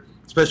bunker,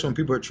 especially when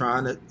people are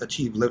trying to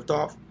achieve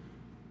liftoff,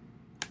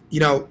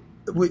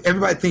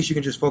 everybody thinks you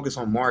can just focus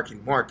on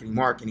marketing,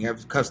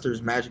 have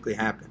customers magically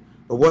happen.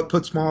 But what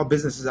puts small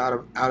businesses out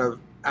of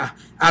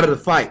the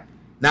fight?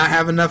 Not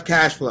having enough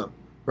cash flow,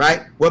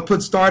 right? What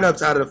puts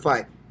startups out of the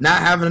fight?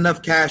 Not having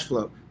enough cash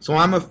flow. So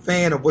I'm a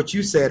fan of what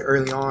you said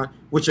early on,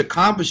 which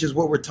accomplishes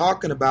what we're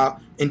talking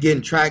about in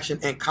getting traction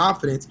and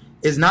confidence,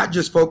 is not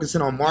just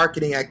focusing on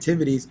marketing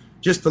activities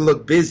just to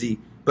look busy,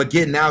 but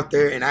getting out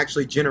there and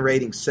actually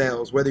generating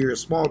sales, whether you're a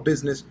small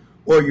business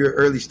or you're an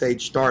early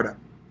stage startup.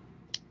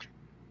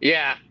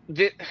 Yeah.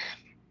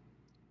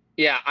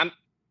 Yeah,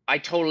 I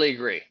totally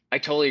agree. I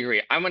totally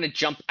agree. I'm going to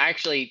jump.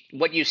 Actually,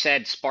 what you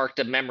said sparked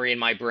a memory in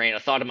my brain, a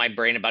thought in my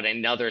brain about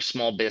another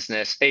small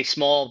business, a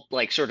small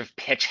like sort of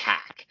pitch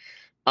hack.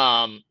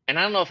 And I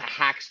don't know if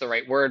hack's the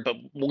right word, but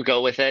we'll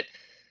go with it.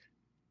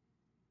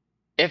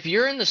 If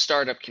you're in the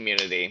startup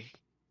community,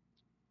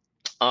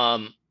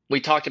 we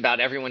talked about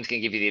everyone's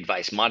going to give you the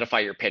advice, modify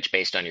your pitch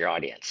based on your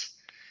audience.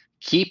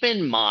 Keep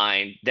in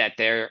mind that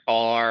there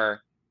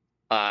are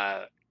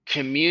uh,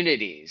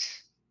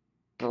 communities,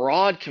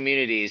 broad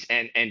communities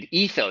and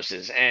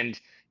ethoses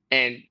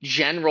and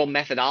general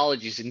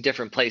methodologies in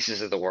different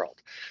places of the world.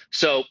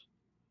 So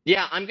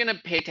yeah, I'm going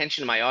to pay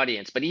attention to my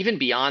audience, but even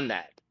beyond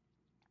that,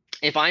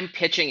 if I'm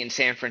pitching in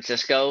San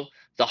Francisco,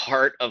 the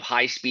heart of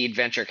high speed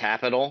venture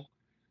capital,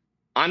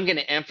 I'm going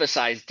to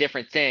emphasize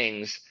different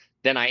things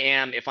than I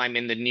am if I'm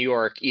in the New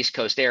York East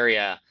Coast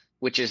area,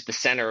 which is the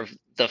center of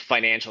the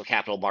financial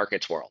capital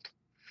markets world.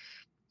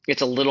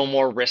 It's a little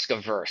more risk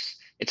averse.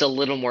 It's a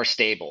little more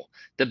stable.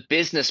 The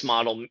business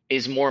model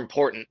is more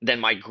important than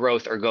my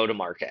growth or go to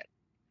market.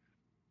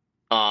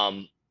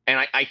 And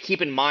I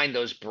keep in mind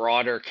those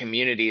broader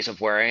communities of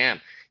where I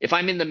am. If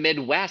I'm in the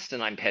Midwest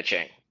and I'm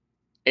pitching,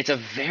 it's a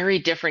very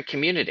different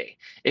community.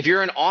 If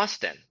you're in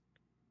Austin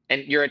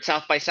and you're at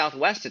South by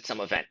Southwest at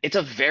some event, it's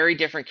a very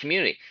different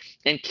community.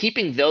 And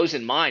keeping those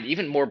in mind,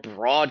 even more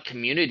broad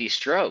community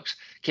strokes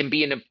can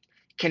be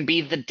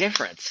the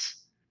difference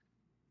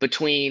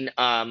between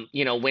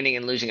winning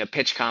and losing a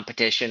pitch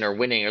competition or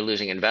winning or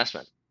losing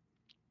investment.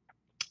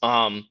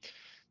 Um,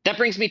 that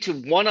brings me to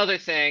one other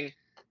thing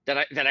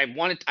I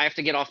have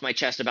to get off my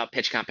chest about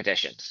pitch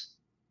competitions.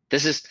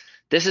 This is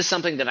this is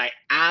something that I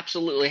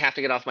absolutely have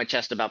to get off my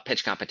chest about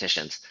pitch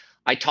competitions.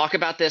 I talk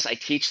about this, I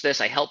teach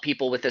this, I help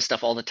people with this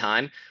stuff all the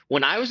time.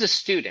 When I was a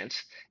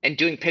student and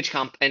doing pitch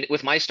comp and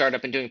with my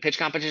startup and doing pitch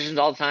competitions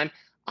all the time,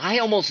 I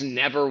almost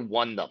never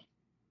won them.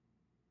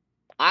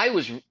 I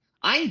was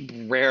I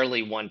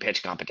rarely won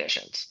pitch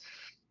competitions.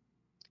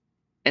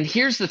 And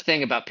here's the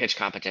thing about pitch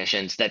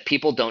competitions that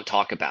people don't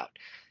talk about.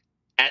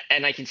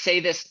 And I can say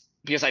this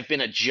because I've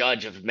been a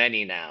judge of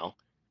many now.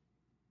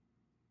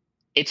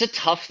 It's a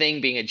tough thing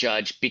being a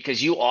judge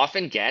because you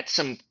often get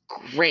some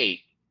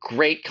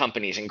great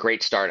companies and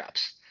great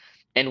startups.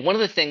 And one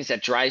of the things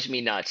that drives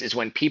me nuts is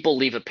when people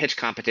leave a pitch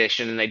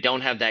competition and they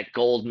don't have that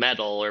gold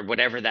medal or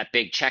whatever that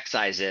big check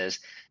size is,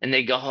 and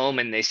they go home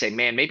and they say,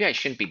 man, maybe I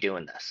shouldn't be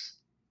doing this.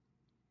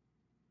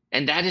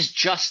 And that is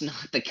just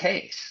not the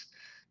case.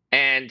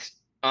 And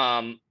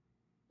um,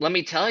 let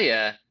me tell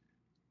you,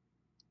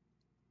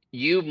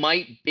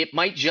 it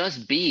might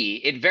just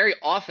be, it very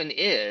often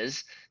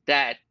is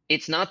that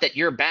it's not that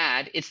you're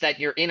bad, it's that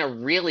you're in a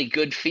really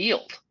good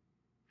field.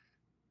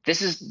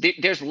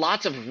 There's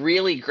lots of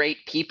really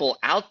great people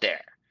out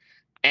there,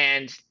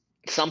 and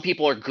some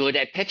people are good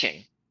at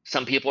pitching.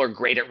 Some people are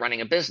great at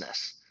running a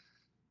business.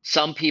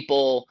 Some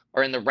people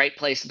are in the right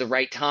place at the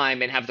right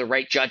time and have the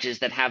right judges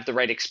that have the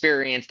right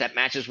experience that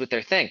matches with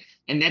their thing.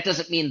 And that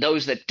doesn't mean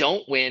those that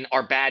don't win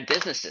are bad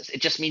businesses.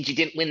 It just means you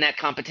didn't win that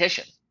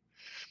competition.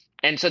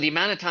 And so the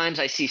amount of times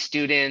I see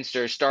students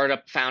or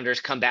startup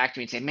founders come back to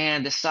me and say,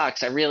 man, this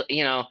sucks. I really,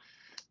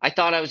 I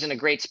thought I was in a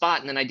great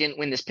spot and then I didn't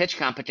win this pitch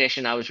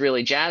competition I was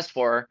really jazzed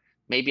for.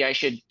 Maybe I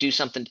should do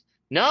something.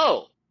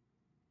 No,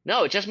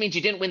 no, it just means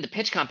you didn't win the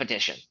pitch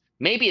competition.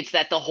 Maybe it's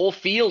that the whole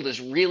field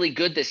is really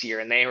good this year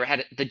and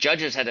the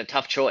judges had a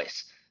tough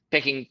choice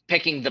picking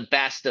the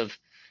best of,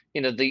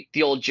 the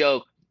old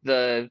joke,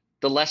 the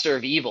lesser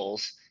of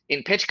evils.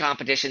 In pitch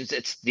competitions,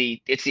 it's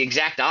the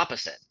exact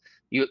opposite.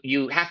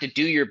 You have to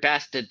do your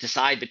best to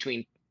decide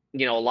between,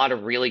 a lot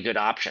of really good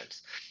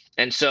options.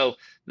 And so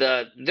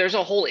there's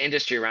a whole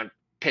industry around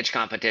pitch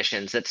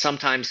competitions that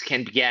sometimes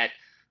can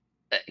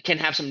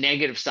have some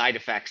negative side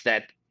effects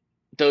that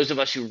those of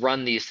us who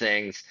run these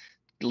things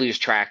lose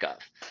track of.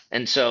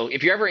 And so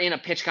if you're ever in a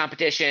pitch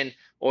competition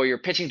or you're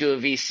pitching to a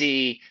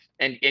VC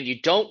and you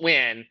don't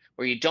win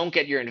or you don't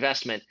get your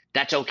investment,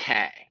 that's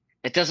okay.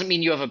 It doesn't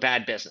mean you have a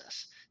bad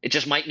business. It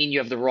just might mean you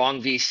have the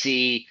wrong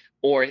VC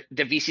or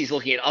the VC is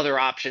looking at other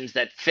options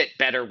that fit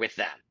better with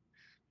them.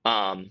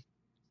 Um,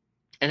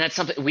 and that's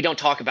something we don't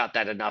talk about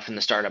that enough in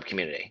the startup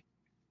community.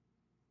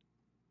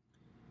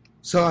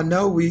 So I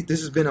know this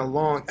has been a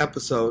long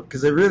episode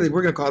because we're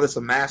gonna call this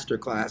a master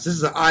class. This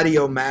is an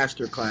audio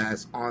master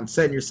class on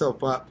setting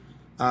yourself up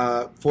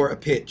for a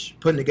pitch,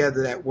 putting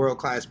together that world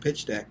class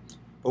pitch deck.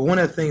 But one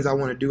of the things I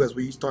want to do as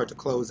we start to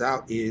close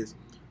out is,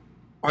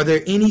 are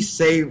there any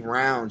save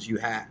rounds you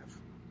have?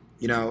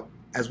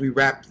 As we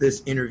wrap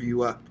this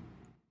interview up.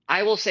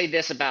 I will say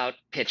this about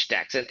pitch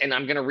decks, and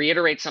I'm going to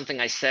reiterate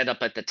something I said up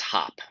at the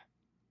top.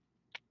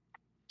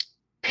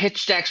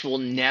 Pitch decks will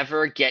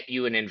never get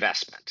you an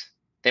investment.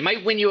 They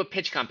might win you a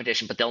pitch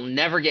competition, but they'll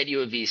never get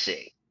you a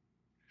VC.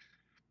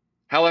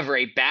 However,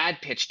 a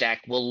bad pitch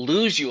deck will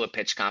lose you a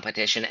pitch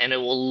competition and it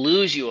will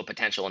lose you a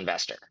potential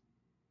investor.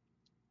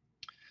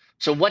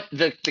 So what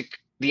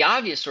the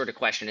obvious sort of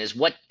question is,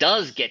 what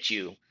does get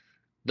you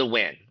the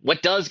win?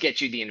 What does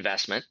get you the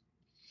investment?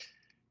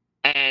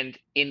 And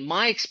in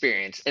my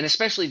experience, and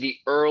especially the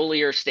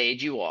earlier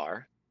stage you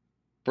are,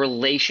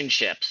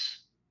 relationships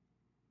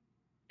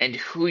and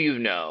who you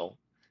know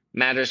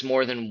matters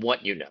more than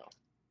what you know.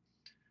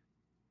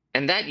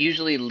 And that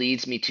usually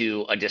leads me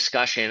to a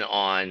discussion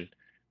on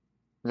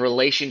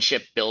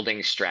relationship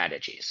building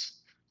strategies,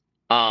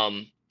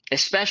 um,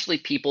 especially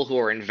people who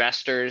are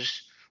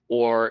investors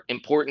or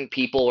important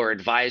people or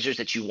advisors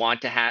that you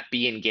want to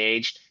be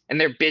engaged. And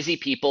they're busy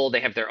people,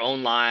 they have their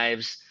own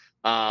lives.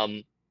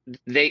 Um,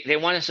 they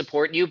want to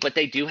support you, but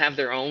they do have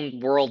their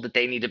own world that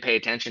they need to pay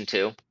attention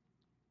to.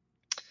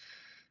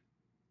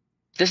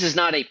 This is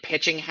not a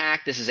pitching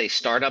hack, this is a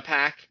startup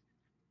hack.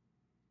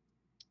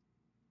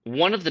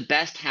 One of the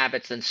best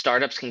habits that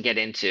startups can get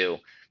into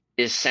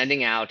is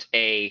sending out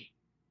a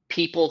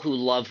people who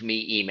love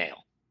me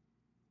email.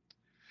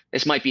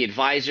 This might be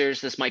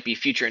advisors, this might be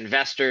future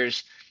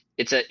investors.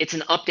 It's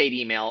an update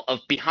email of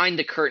behind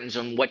the curtains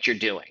on what you're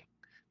doing.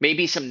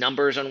 Maybe some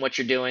numbers on what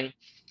you're doing.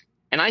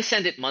 And I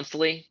send it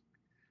monthly.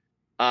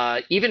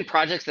 Even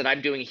projects that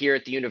I'm doing here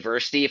at the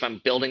university, if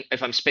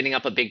I'm spinning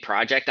up a big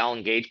project, I'll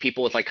engage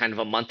people with like kind of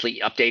a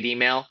monthly update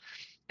email.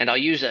 And I'll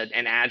use an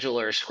Agile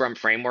or a Scrum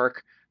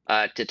framework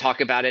to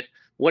talk about it.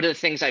 What are the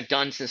things I've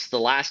done since the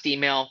last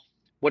email?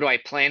 What do I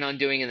plan on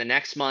doing in the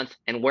next month?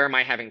 And where am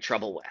I having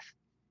trouble with?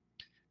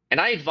 And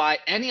I advise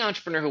any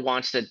entrepreneur who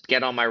wants to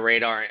get on my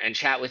radar and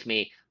chat with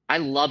me, I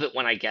love it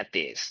when I get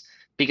these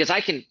because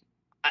I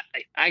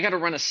got to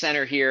run a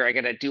center here. I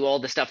got to do all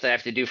the stuff that I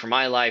have to do for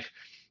my life.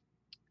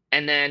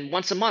 And then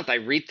once a month, I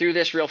read through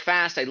this real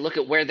fast. I look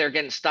at where they're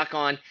getting stuck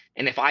on.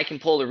 And if I can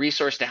pull the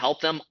resource to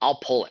help them, I'll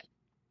pull it.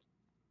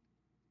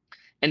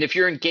 And if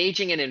you're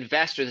engaging an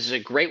investor, this is a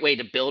great way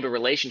to build a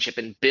relationship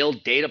and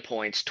build data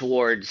points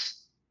towards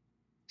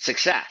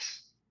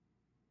success.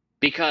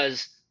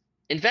 Because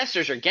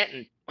investors are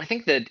getting, I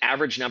think the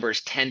average number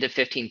is 10 to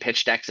 15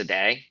 pitch decks a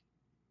day.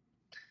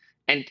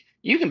 And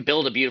you can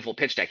build a beautiful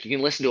pitch deck. You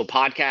can listen to a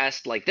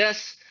podcast like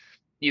this.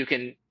 You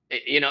can,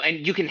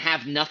 and you can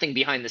have nothing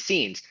behind the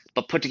scenes,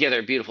 but put together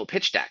a beautiful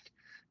pitch deck.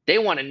 They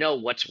want to know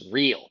what's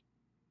real.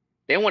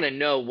 They want to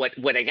know what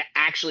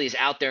actually is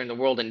out there in the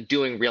world and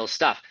doing real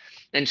stuff.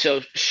 And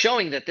so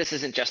showing that this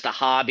isn't just a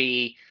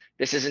hobby,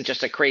 this isn't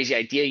just a crazy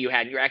idea you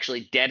had, you're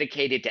actually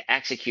dedicated to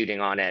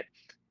executing on it.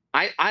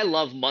 I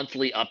love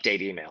monthly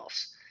update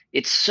emails.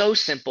 It's so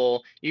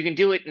simple. You can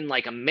do it in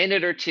like a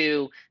minute or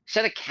two.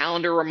 Set a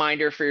calendar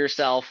reminder for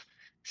yourself.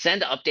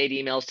 Send update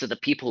emails to the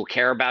people who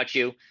care about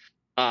you.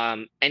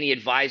 Any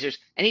advisors.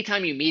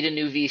 Anytime you meet a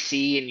new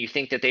VC and you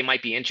think that they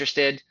might be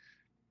interested,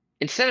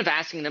 instead of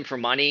asking them for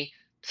money,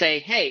 say,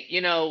 hey,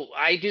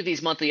 I do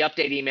these monthly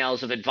update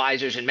emails of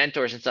advisors and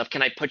mentors and stuff.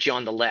 Can I put you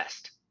on the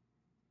list?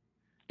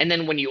 And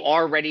then when you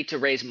are ready to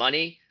raise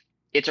money,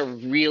 it's a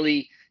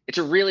really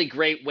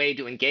great way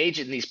to engage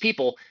in these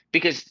people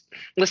because,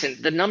 listen,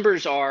 the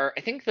numbers are,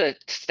 I think the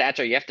stats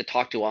are you have to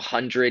talk to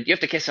 100, you have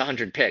to kiss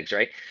 100 pigs,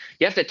 right?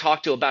 You have to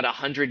talk to about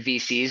 100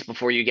 VCs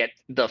before you get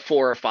the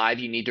 4 or 5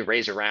 you need to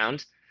raise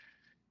around.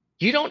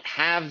 You don't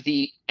have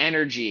the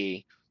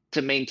energy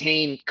to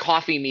maintain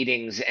coffee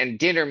meetings and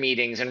dinner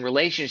meetings and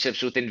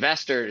relationships with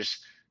investors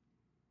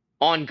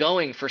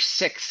ongoing for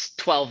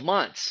 6-12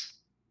 months.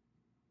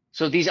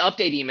 So these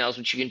update emails,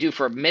 which you can do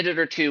for a minute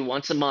or two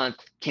once a month,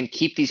 can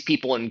keep these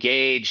people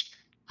engaged,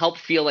 help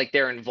feel like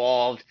they're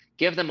involved,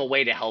 give them a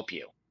way to help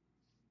you.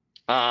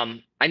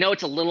 I know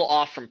it's a little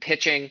off from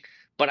pitching,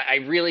 but I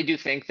really do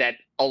think that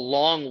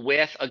along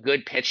with a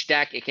good pitch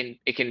deck, it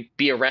can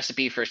be a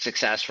recipe for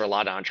success for a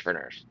lot of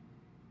entrepreneurs.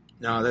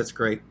 No, that's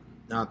great.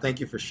 No, thank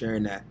you for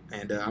sharing that.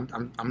 And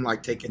I'm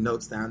like taking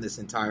notes down this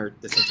entire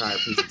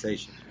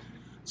presentation.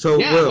 So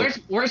yeah, Will,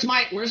 where's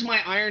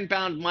my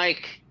ironbound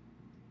mic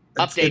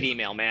update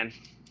email, man?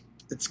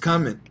 It's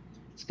coming.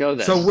 Let's go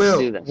this. So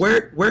Will,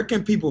 where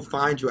can people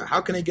find you? How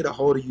can they get a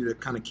hold of you to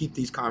kind of keep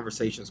these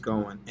conversations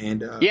going?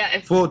 And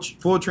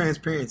full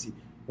transparency.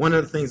 One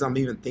of the things I'm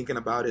even thinking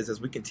about is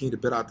as we continue to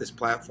build out this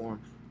platform,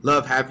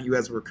 love having you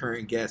as a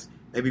recurring guest.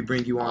 Maybe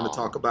bring you on to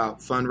talk about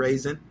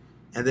fundraising.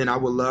 And then I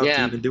would love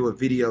to even do a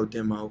video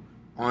demo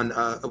on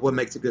what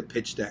makes a good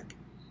pitch deck.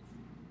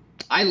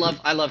 I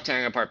love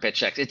tearing apart pitch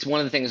decks. It's one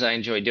of the things I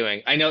enjoy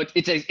doing. I know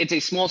it's a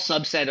small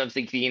subset of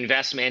the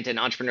investment and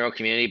entrepreneurial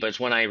community, but it's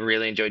one I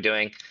really enjoy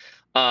doing.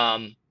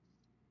 And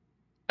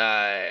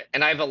I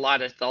have a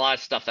lot of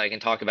stuff that I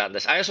can talk about in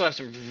this. I also have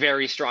some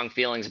very strong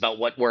feelings about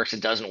what works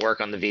and doesn't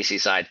work on the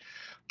VC side.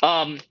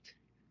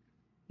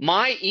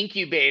 My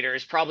incubator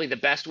is probably the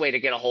best way to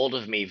get a hold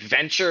of me.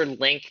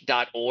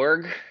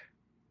 Venturelink.org.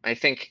 I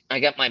think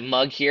I got my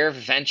mug here,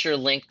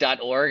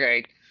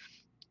 venturelink.org.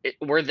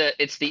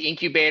 It's the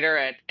incubator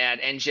at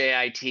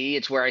NJIT.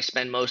 It's where I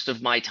spend most of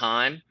my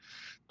time.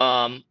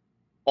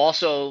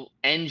 Also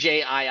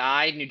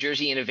NJII, New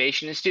Jersey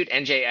Innovation Institute,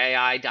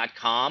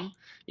 njii.com.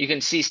 You can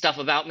see stuff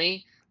about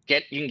me.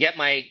 You can get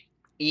my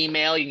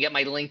email. You can get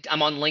my link.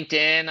 I'm on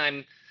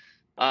LinkedIn.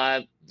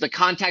 The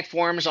contact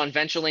forms on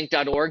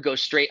venturelink.org go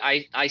straight.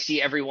 I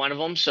see every one of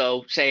them.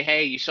 So say,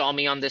 hey, you saw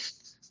me on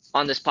this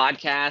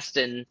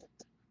podcast and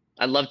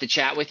I'd love to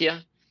chat with you.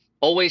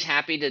 always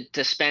happy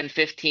to spend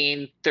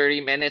 15,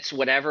 30 minutes,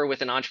 whatever,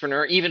 with an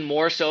entrepreneur, even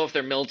more so if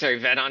they're military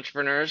vet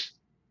entrepreneurs.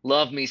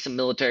 Love me some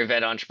military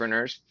vet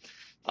entrepreneurs.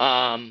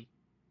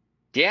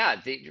 Yeah,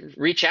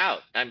 reach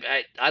out.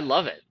 I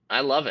love it.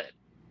 I love it.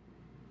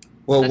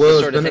 Well,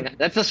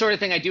 That's the sort of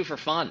thing I do for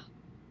fun.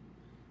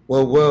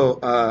 Well, Will,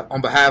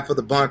 on behalf of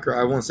the Bunker,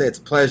 I want to say it's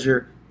a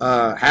pleasure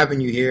having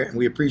you here, and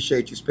we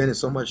appreciate you spending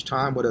so much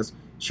time with us,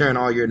 sharing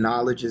all your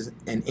knowledge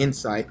and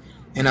insight.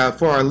 And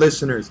for our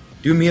listeners,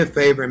 do me a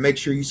favor and make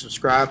sure you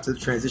subscribe to the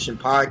Transition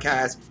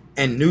Podcast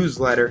and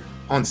newsletter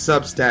on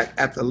Substack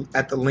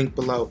at the link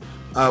below.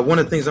 One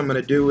of the things I'm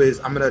going to do is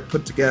I'm going to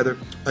put together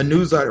a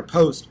newsletter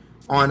post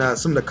on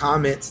some of the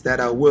comments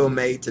that Will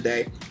made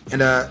today,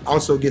 and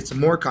also get some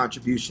more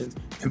contributions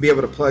and be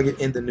able to plug it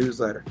in the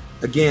newsletter.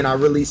 Again, I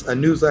release a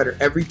newsletter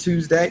every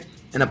Tuesday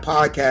and a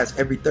podcast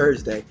every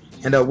Thursday.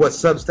 And what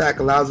Substack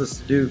allows us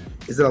to do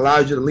is it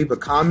allows you to leave a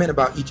comment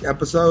about each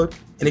episode.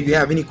 And if you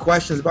have any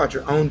questions about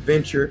your own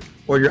venture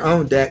or your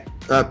own deck,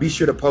 be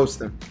sure to post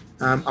them.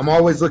 I'm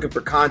always looking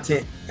for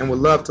content and would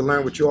love to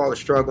learn what you all are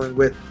struggling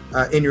with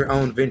in your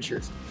own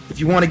ventures. If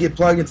you want to get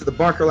plugged into the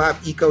Bunker Lab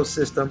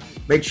ecosystem,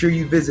 make sure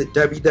you visit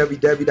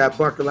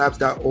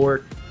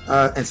www.bunkerlabs.org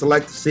and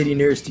select the city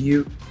nearest to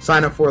you,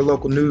 sign up for a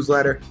local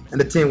newsletter,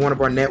 and attend one of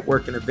our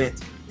networking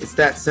events. It's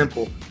that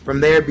simple.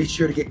 From there, be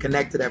sure to get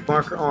connected at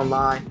Bunker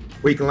Online,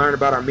 where you can learn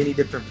about our many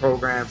different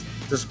programs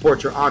to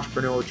support your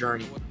entrepreneurial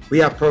journey. We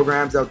have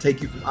programs that will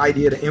take you from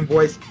idea to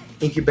invoice,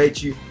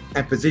 incubate you,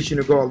 and position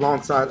to grow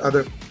alongside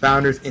other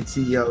founders and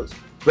CEOs.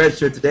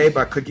 Register today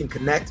by clicking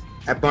connect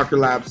at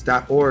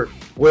bunkerlabs.org.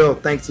 Will,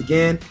 thanks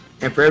again.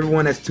 And for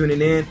everyone that's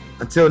tuning in,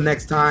 until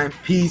next time,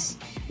 peace,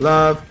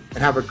 love, and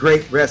have a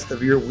great rest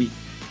of your week.